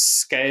need to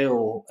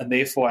scale, and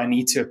therefore I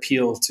need to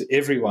appeal to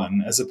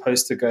everyone, as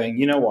opposed to going,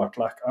 you know what,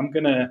 like I'm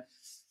going to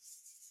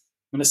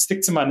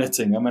stick to my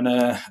knitting. I'm going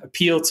to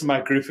appeal to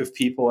my group of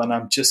people, and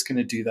I'm just going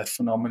to do that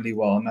phenomenally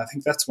well. And I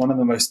think that's one of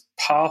the most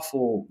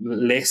powerful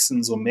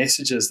lessons or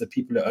messages that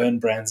people who own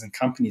brands and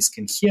companies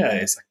can hear,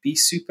 is like, be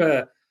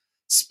super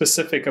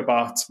specific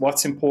about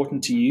what's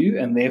important to you,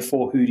 and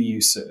therefore who do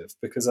you serve?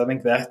 Because I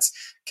think that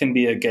can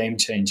be a game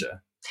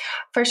changer.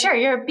 For sure.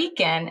 You're a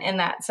beacon in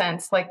that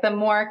sense. Like, the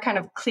more kind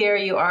of clear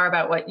you are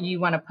about what you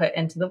want to put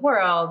into the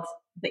world,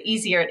 the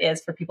easier it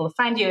is for people to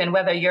find you. And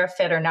whether you're a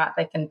fit or not,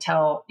 they can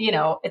tell,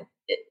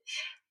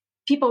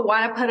 people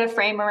want to put a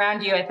frame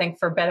around you, I think,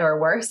 for better or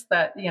worse,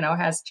 that,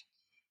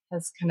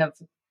 has kind of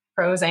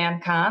pros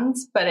and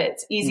cons, but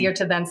it's easier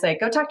to then say,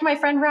 go talk to my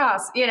friend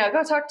Ross,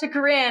 go talk to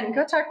Corinne,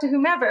 go talk to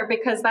whomever,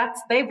 because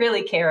they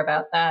really care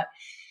about that.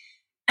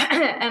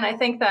 And I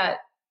think that,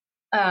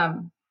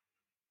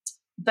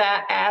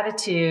 that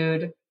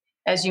attitude,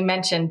 as you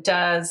mentioned,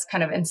 does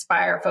kind of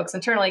inspire folks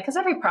internally, because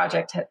every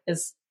project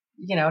is,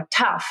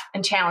 tough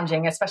and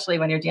challenging, especially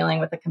when you're dealing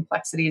with the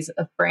complexities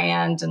of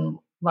brand and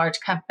large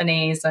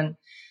companies and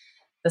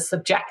the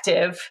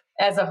subjective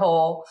as a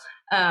whole.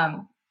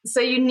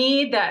 So you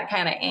need that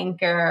kind of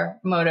anchor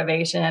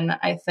motivation,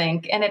 I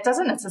think. And it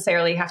doesn't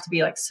necessarily have to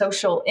be like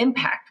social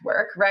impact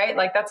work, right?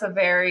 Like, that's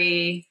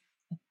I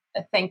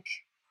think,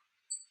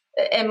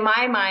 in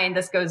my mind,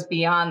 this goes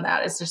beyond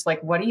that. It's just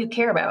like, what do you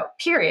care about?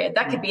 Period.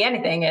 That could be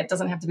anything. It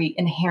doesn't have to be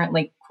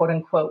inherently quote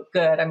unquote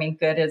good. I mean,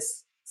 good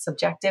is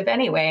subjective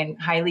anyway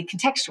and highly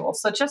contextual.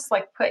 So just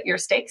like put your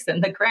stakes in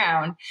the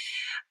ground.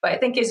 But I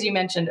think, as you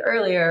mentioned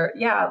earlier,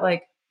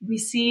 like I've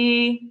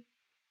seen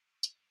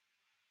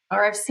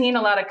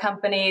a lot of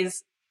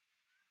companies,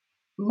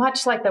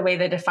 much like the way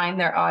they define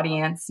their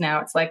audience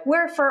now, it's like,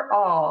 we're for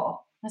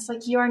all. It's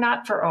like, you are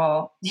not for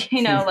all,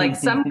 like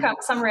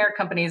some rare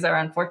companies are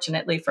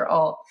unfortunately for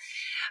all,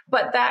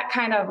 but that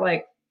kind of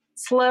like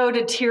slow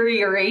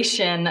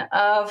deterioration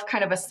of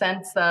kind of a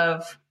sense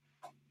of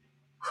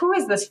who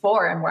is this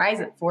for and why is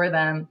it for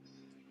them,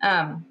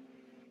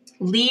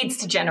 leads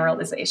to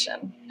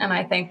generalization. And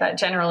I think that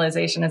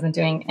generalization isn't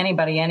doing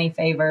anybody any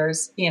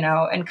favors,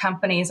 and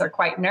companies are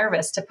quite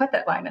nervous to put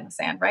that line in the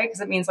sand, right? Because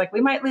it means like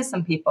we might lose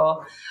some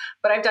people.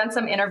 But I've done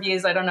some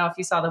interviews. I don't know if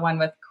you saw the one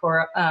with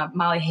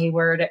Molly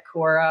Hayward at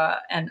Quora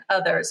and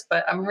others,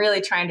 but I'm really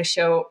trying to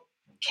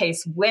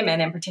showcase women,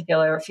 in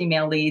particular,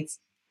 female leads,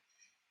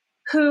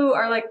 who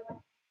are like,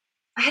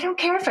 I don't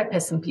care if I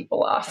piss some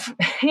people off.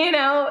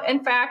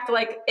 In fact,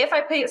 like, if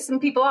I piss some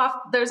people off,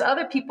 there's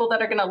other people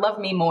that are going to love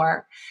me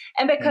more.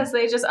 And because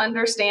they just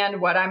understand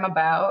what I'm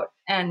about,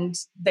 and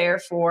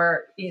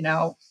therefore,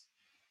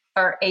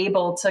 are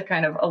able to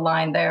kind of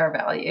align their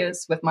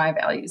values with my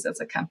values as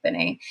a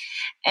company.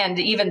 And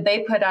even they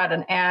put out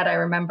an ad, I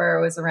remember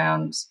it was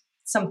around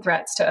some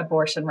threats to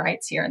abortion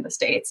rights here in the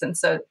States. And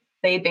so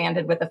they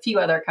banded with a few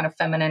other kind of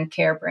feminine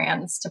care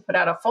brands to put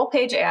out a full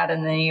page ad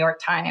in the New York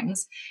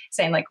Times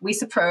saying like, we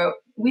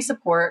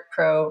support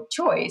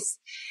pro-choice.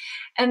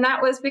 And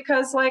that was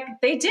because like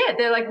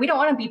they're like, we don't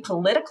want to be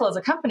political as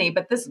a company,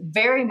 but this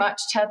very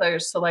much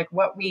tethers to like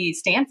what we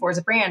stand for as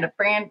a brand. A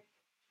brand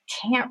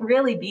can't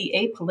really be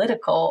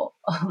apolitical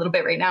a little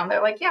bit right now. And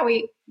they're like, yeah,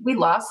 we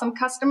lost some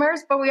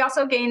customers, but we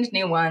also gained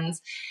new ones.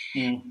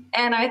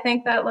 And I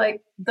think that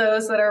like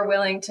those that are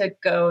willing to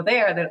go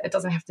there, that it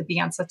doesn't have to be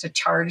on such a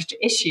charged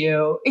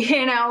issue,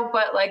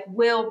 but like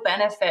will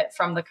benefit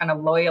from the kind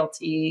of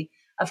loyalty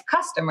of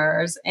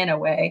customers in a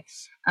way.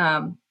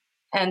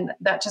 And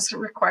that just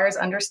requires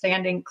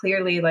understanding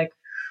clearly, like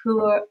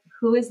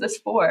who is this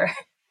for?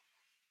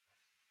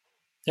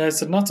 Yeah,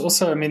 is it not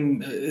also,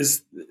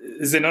 is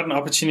there not an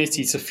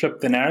opportunity to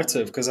flip the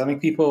narrative? Because I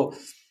think people,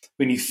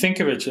 when you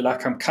think of it, you're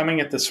like, I'm coming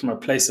at this from a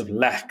place of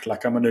lack,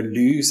 like I'm going to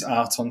lose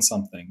out on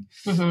something,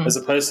 as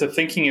opposed to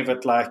thinking of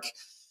it like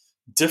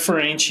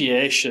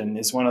differentiation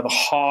is one of the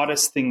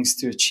hardest things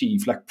to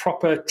achieve. Like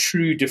proper,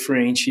 true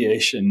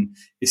differentiation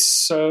is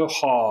so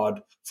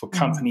hard for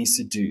companies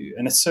to do,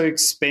 and it's so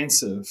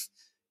expensive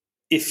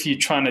if you're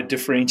trying to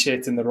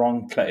differentiate in the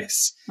wrong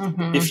place.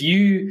 If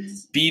you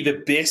be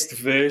the best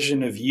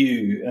version of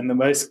you and the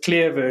most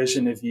clear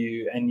version of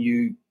you, and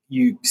you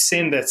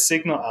send that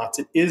signal out,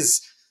 it is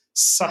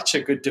such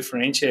a good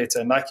differentiator.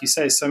 And like you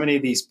say, so many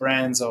of these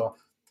brands are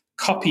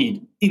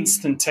copied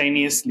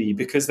instantaneously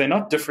because they're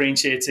not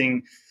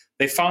differentiating.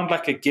 They found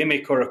like a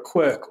gimmick or a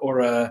quirk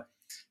or a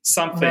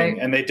something,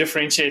 and they're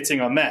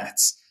differentiating on that.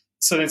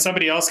 So then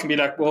somebody else can be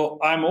like, well,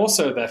 I'm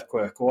also that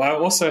quirk, or I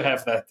also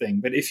have that thing.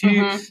 But if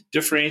you're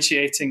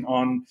differentiating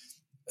on,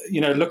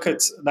 look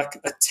at like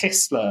a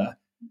Tesla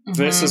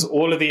versus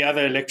all of the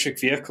other electric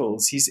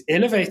vehicles, he's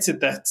elevated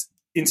that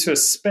into a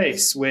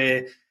space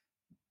where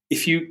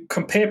if you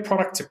compare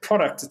product to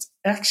product, it's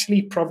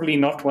actually probably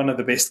not one of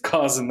the best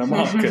cars in the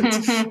market.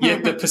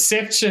 Yet the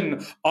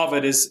perception of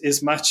it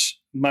is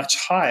much, much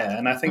higher.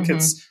 And I think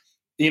it's,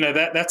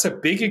 that's a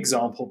big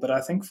example, but I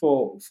think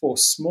for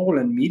small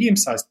and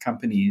medium-sized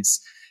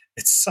companies,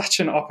 it's such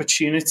an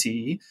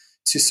opportunity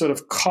to sort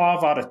of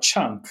carve out a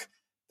chunk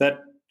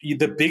that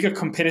the bigger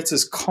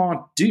competitors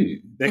can't do.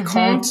 They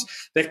Mm-hmm.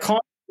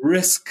 can't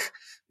risk,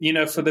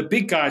 for the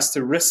big guys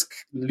to risk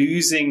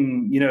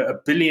losing, 1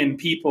 billion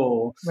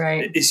people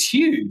Right. is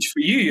huge. For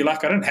you, you're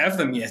like, I don't have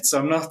them yet, so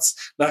I'm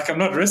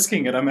not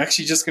risking it. I'm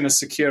actually just going to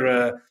secure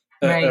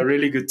a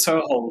really good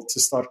toehold to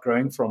start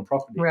growing from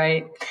properly.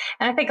 Right.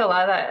 And I think a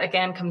lot of that,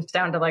 again, comes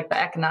down to like the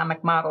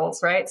economic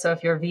models, right? So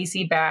if you're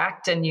VC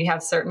backed and you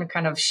have certain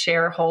kind of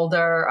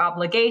shareholder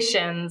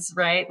obligations,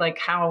 right? Like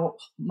how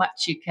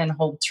much you can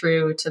hold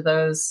true to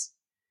those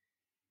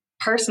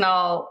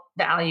personal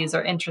values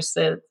or interests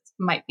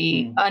might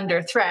be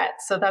under threat.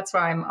 So that's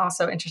why I'm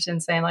also interested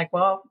in saying like,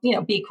 well,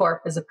 B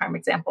Corp is a prime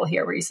example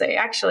here where you say,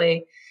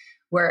 actually,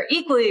 we're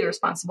equally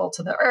responsible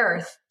to the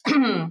earth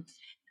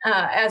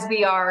as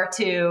we are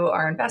to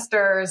our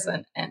investors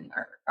and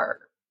our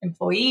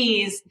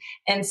employees.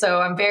 And so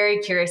I'm very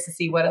curious to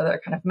see what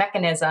other kind of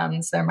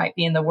mechanisms there might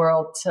be in the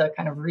world to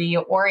kind of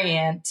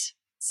reorient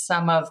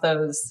some of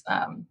those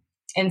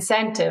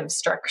incentive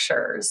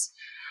structures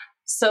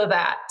so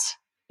that,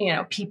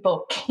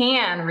 people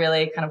can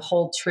really kind of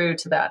hold true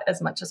to that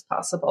as much as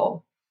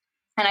possible.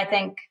 And I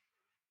think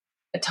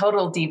a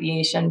total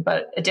deviation,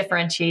 but a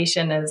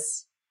differentiation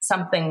is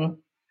something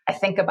I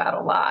think about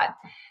a lot,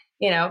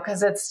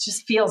 because it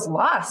just feels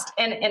lost.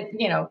 And,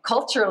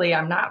 culturally,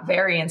 I'm not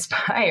very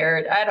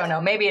inspired. I don't know.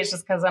 Maybe it's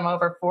just because I'm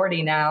over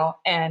 40 now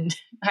and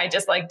I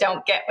just like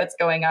don't get what's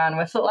going on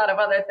with a lot of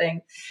other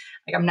things.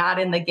 Like I'm not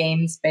in the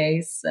game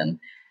space and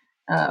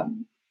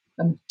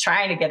I'm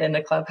trying to get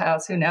into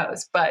Clubhouse. Who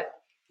knows? But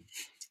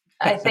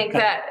I think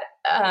that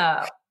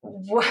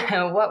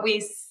what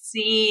we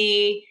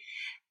see,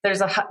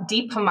 there's a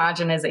deep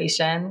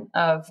homogenization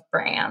of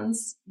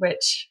brands,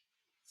 which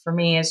for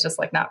me is just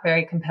like not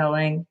very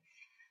compelling.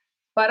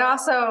 But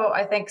also,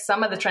 I think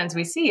some of the trends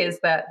we see is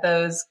that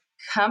those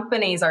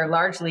companies are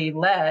largely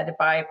led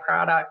by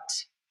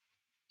product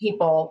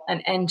people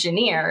and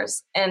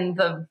engineers, and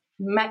the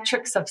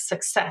metrics of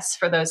success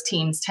for those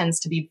teams tends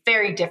to be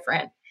very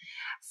different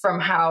from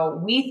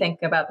how we think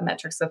about the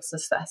metrics of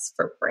success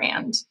for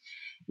brand.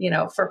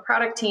 For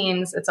product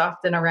teams, it's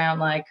often around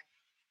like,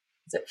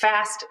 is it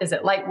fast? Is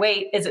it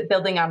lightweight? Is it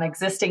building on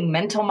existing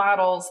mental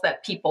models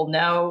that people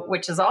know,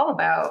 which is all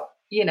about,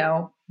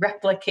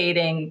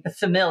 replicating the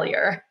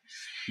familiar.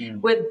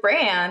 With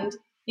brand,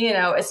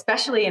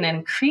 especially in an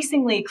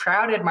increasingly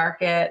crowded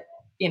market,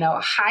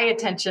 high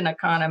attention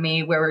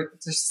economy where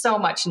there's so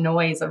much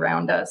noise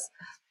around us,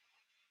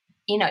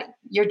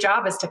 your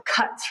job is to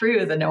cut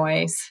through the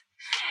noise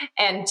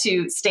and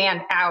to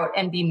stand out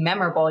and be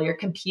memorable. You're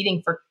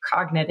competing for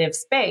cognitive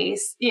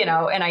space, and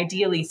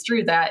ideally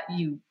through that,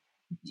 you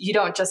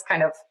don't just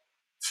kind of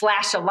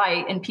flash a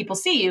light and people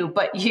see you,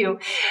 but you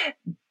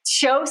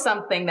show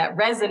something that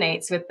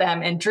resonates with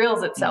them and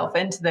drills itself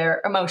into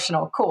their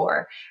emotional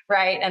core,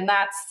 right? And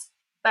that's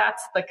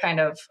the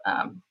kind of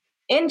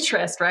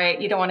interest,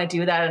 right? You don't want to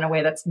do that in a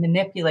way that's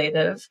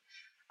manipulative.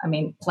 I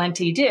mean,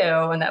 plenty do,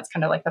 and that's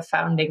kind of like the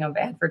founding of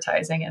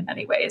advertising in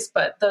many ways.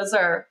 But those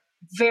are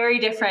very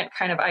different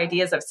kind of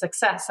ideas of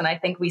success. And I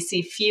think we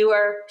see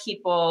fewer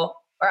people,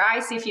 or I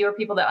see fewer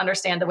people that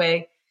understand the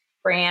way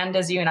brand,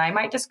 as you and I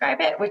might describe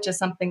it, which is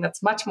something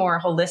that's much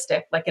more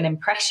holistic, like an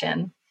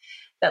impression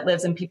that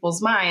lives in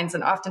people's minds.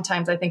 And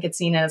oftentimes I think it's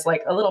seen as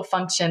like a little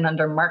function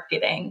under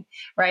marketing,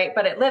 right?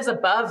 But it lives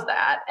above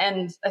that.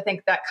 And I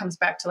think that comes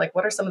back to like,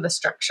 what are some of the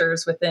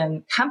structures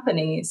within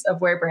companies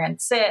of where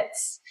brand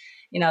sits?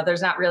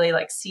 There's not really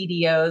like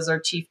CDOs or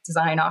chief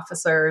design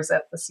officers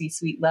at the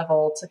C-suite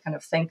level to kind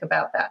of think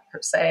about that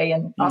per se.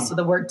 And also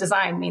the word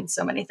design means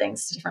so many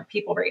things to different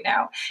people right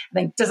now. I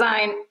think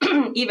design,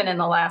 even in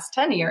the last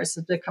 10 years,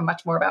 has become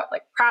much more about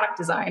like product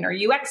design or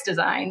UX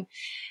design,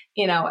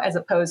 as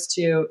opposed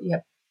to you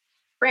have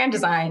brand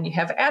design, you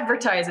have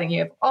advertising, you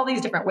have all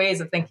these different ways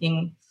of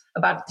thinking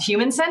about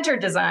human-centered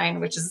design,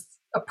 which is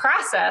a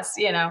process,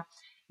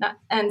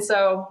 and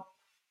so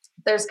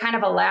there's kind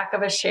of a lack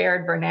of a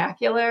shared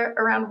vernacular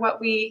around what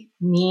we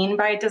mean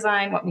by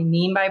design, what we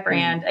mean by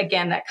brand.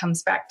 Again, that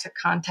comes back to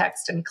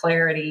context and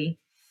clarity.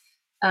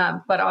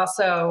 But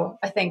also,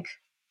 I think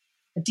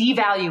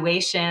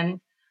devaluation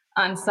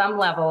on some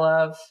level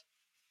of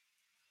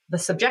the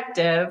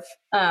subjective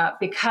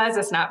because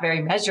it's not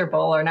very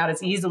measurable or not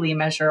as easily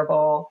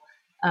measurable,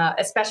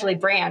 especially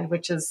brand,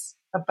 which is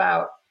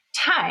about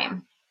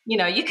time.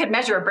 You could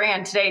measure a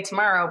brand today,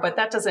 tomorrow, but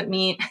that doesn't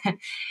mean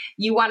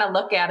you want to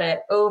look at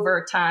it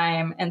over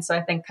time. And so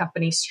I think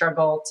companies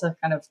struggle to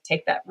kind of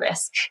take that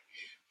risk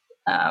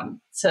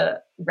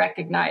to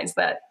recognize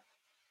that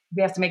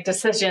we have to make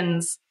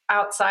decisions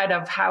outside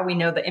of how we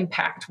know the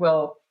impact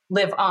will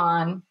live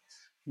on.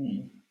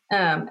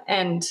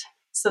 And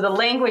so the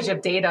language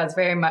of data is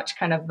very much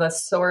kind of the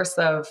source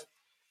of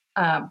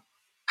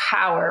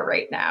power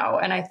right now.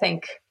 And I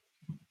think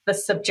the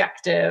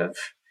subjective,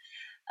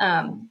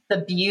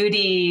 the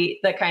beauty,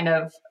 the kind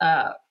of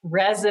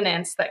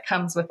resonance that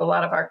comes with a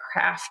lot of our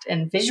craft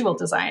and visual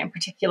design in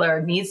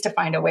particular needs to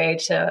find a way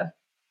to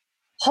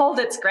hold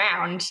its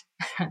ground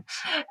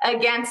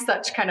against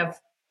such kind of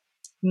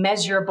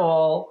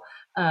measurable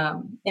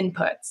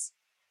inputs.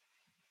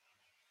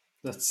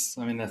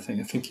 I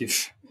think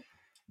you've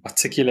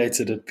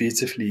articulated it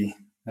beautifully.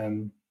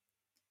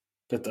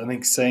 But I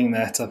think saying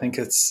that, I think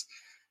it's,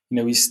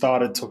 we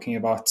started talking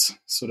about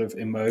sort of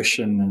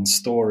emotion and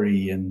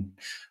story and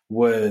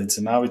words,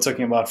 and now we're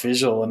talking about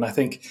visual. And I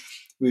think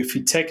if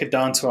we take it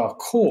down to our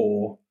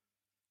core,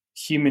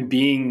 human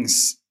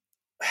beings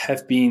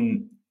have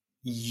been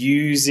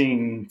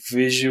using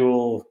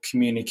visual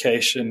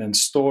communication and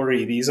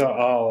story. These are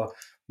our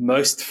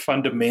most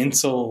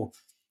fundamental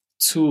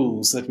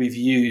tools that we've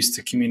used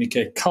to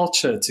communicate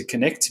culture, to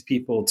connect to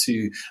people,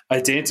 to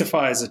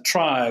identify as a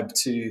tribe,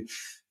 to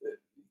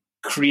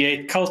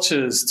create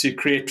cultures, to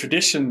create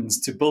traditions,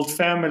 to build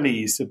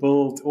families, to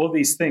build all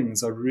these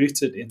things are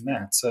rooted in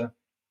that. So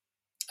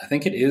I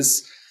think it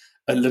is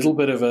a little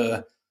bit of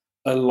a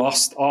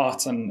lost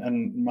art,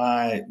 and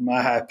my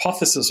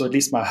hypothesis, or at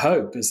least my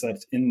hope, is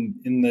that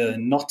in the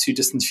not too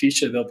distant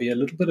future there'll be a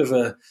little bit of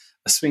a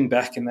swing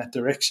back in that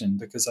direction,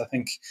 because I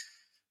think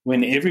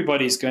when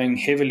everybody's going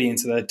heavily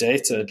into that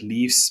data, it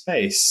leaves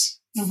space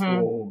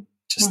for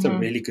just a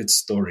really good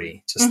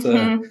story, just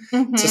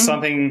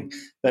something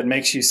that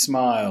makes you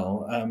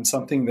smile,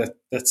 something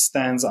that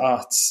stands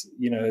out,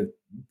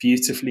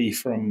 beautifully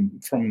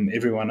from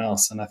everyone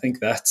else. And I think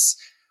that's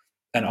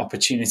an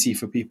opportunity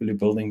for people who are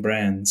building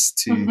brands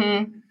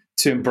to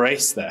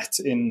embrace that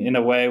in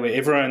a way where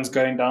everyone's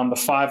going down the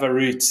Fiverr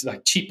route,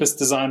 like cheapest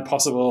design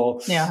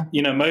possible. Yeah.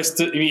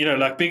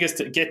 Like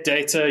biggest, get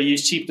data,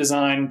 use cheap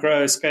design,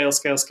 grow, scale.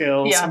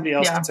 Yeah, somebody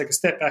else can take a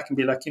step back and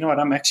be like, you know what,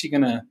 I'm actually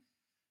going to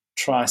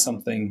try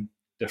something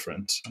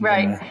different.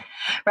 Right.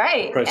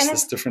 Approach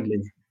this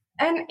differently.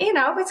 And,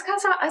 it's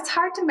because it's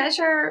hard to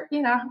measure,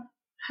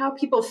 how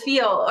people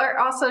feel, or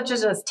also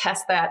just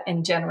test that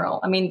in general.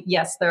 I mean,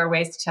 yes, there are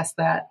ways to test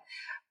that.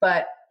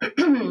 But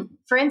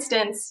for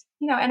instance,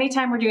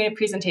 anytime we're doing a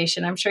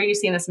presentation, I'm sure you've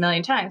seen this a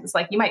million times. It's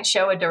like you might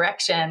show a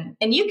direction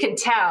and you can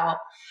tell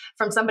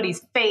from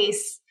somebody's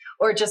face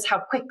or just how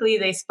quickly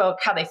they spoke,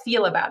 how they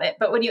feel about it.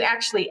 But when you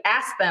actually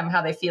ask them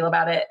how they feel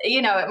about it,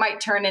 it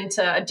might turn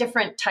into a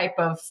different type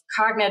of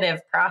cognitive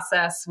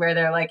process where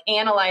they're like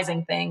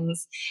analyzing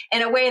things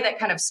in a way that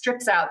kind of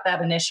strips out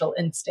that initial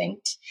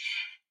instinct.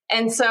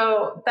 And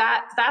so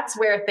that's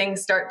where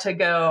things start to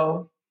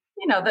go,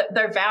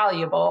 they're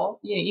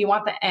valuable. You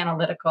want the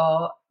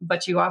analytical,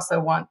 but you also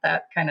want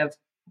that kind of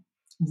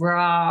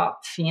raw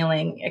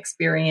feeling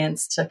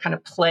experience to kind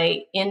of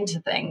play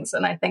into things.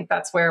 And I think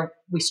that's where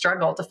we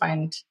struggle to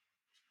find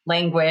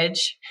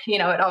language.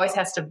 It always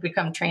has to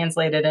become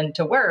translated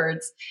into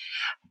words,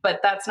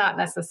 but that's not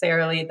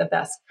necessarily the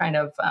best kind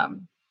of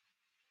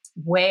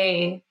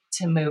way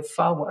to move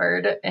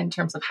forward in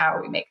terms of how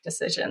we make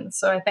decisions.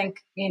 So I think,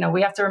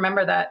 we have to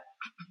remember that.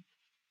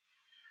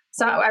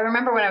 So I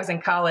remember when I was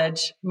in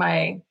college,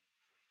 I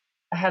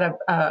had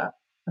a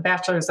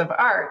bachelor's of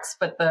arts,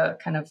 but the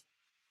kind of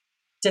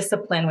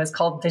discipline was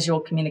called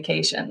visual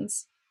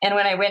communications. And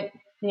when I went,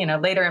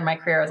 later in my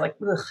career, I was like,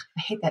 ugh,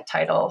 I hate that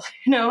title.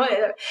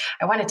 I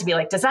want it to be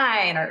like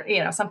design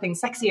or, something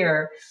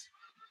sexier.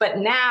 But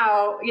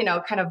now,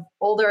 kind of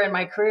older in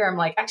my career, I'm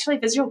like, actually,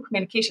 visual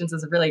communications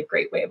is a really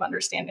great way of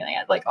understanding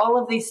it. Like all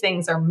of these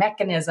things are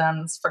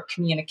mechanisms for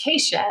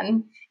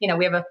communication.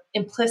 We have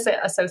implicit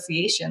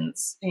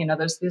associations.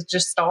 There's this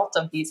gestalt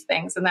of these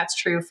things. And that's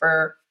true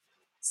for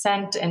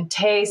scent and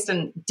taste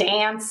and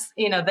dance.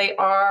 They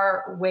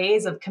are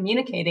ways of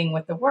communicating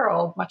with the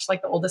world, much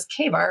like the oldest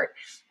cave art.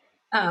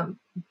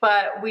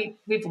 But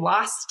we've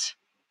lost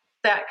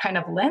that kind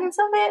of lens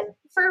of it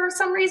for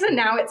some reason.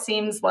 Now it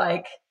seems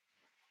like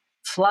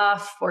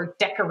fluff or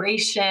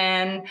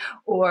decoration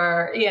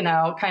or,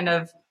 kind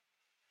of,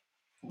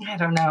 I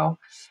don't know,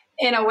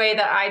 in a way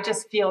that I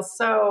just feel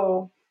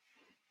so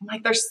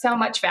like there's so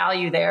much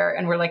value there.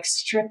 And we're like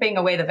stripping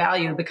away the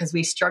value because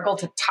we struggle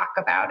to talk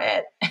about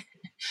it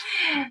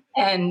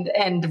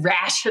and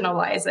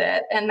rationalize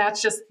it. And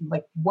that's just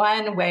like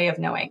one way of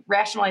knowing.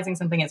 Rationalizing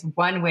something is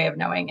one way of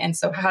knowing. And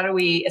so how do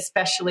we,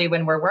 especially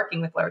when we're working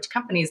with large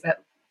companies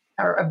that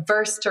are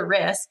averse to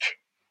risk,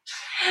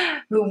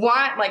 who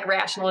want like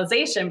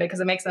rationalization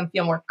because it makes them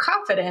feel more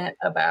confident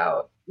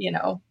about,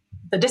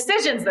 the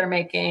decisions they're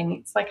making.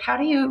 It's like, how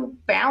do you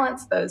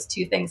balance those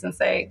two things and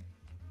say,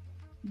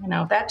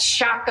 that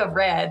shock of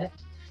red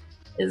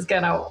is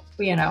going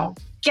to,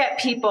 get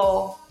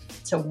people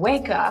to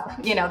wake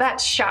up.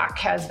 That shock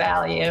has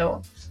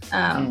value.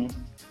 And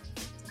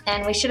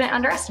we shouldn't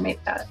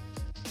underestimate that.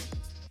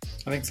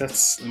 I think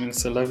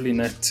it's a lovely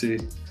note to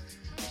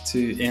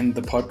end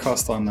the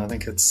podcast on. I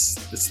think it's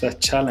that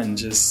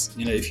challenge is,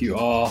 if you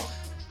are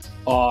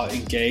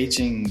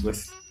engaging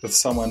with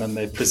someone and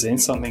they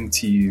present something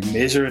to you,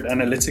 measure it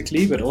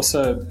analytically, but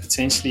also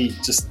potentially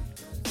just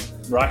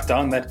write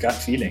down that gut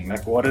feeling.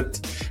 Like what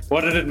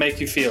did it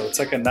make you feel? It's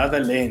like another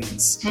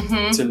lens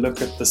to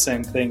look at the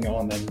same thing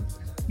on,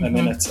 and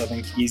then it's, I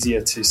think,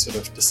 easier to sort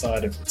of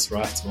decide if it's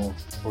right or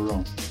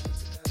wrong.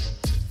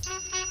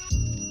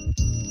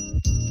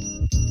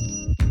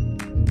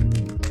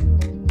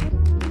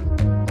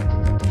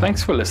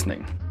 Thanks for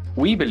listening.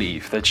 We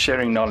believe that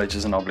sharing knowledge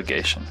is an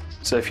obligation.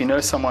 So if you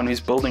know someone who's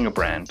building a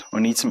brand or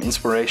needs some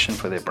inspiration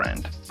for their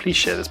brand, please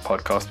share this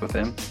podcast with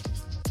them.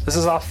 This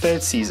is our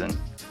 3rd season,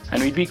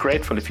 and we'd be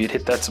grateful if you'd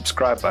hit that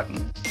subscribe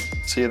button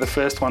so you're the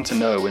first one to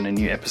know when a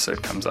new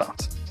episode comes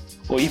out.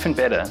 Or even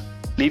better,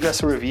 leave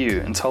us a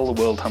review and tell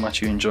the world how much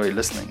you enjoy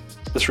listening.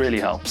 This really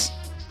helps.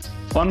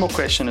 One More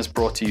Question is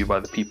brought to you by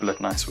the people at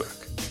NiceWork.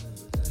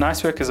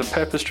 NiceWork is a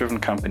purpose-driven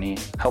company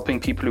helping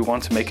people who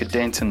want to make a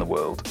dent in the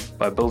world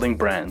by building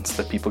brands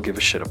that people give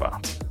a shit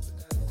about.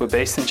 We're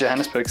based in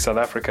Johannesburg, South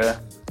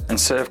Africa, and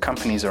serve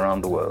companies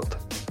around the world.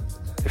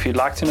 If you'd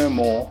like to know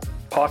more,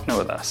 partner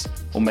with us,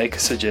 or make a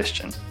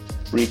suggestion,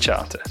 reach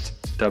out at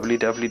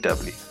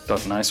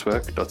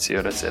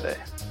www.nicework.co.za.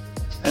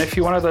 And if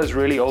you're one of those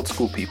really old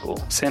school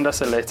people, send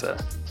us a letter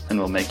and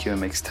we'll make you a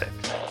mixtape.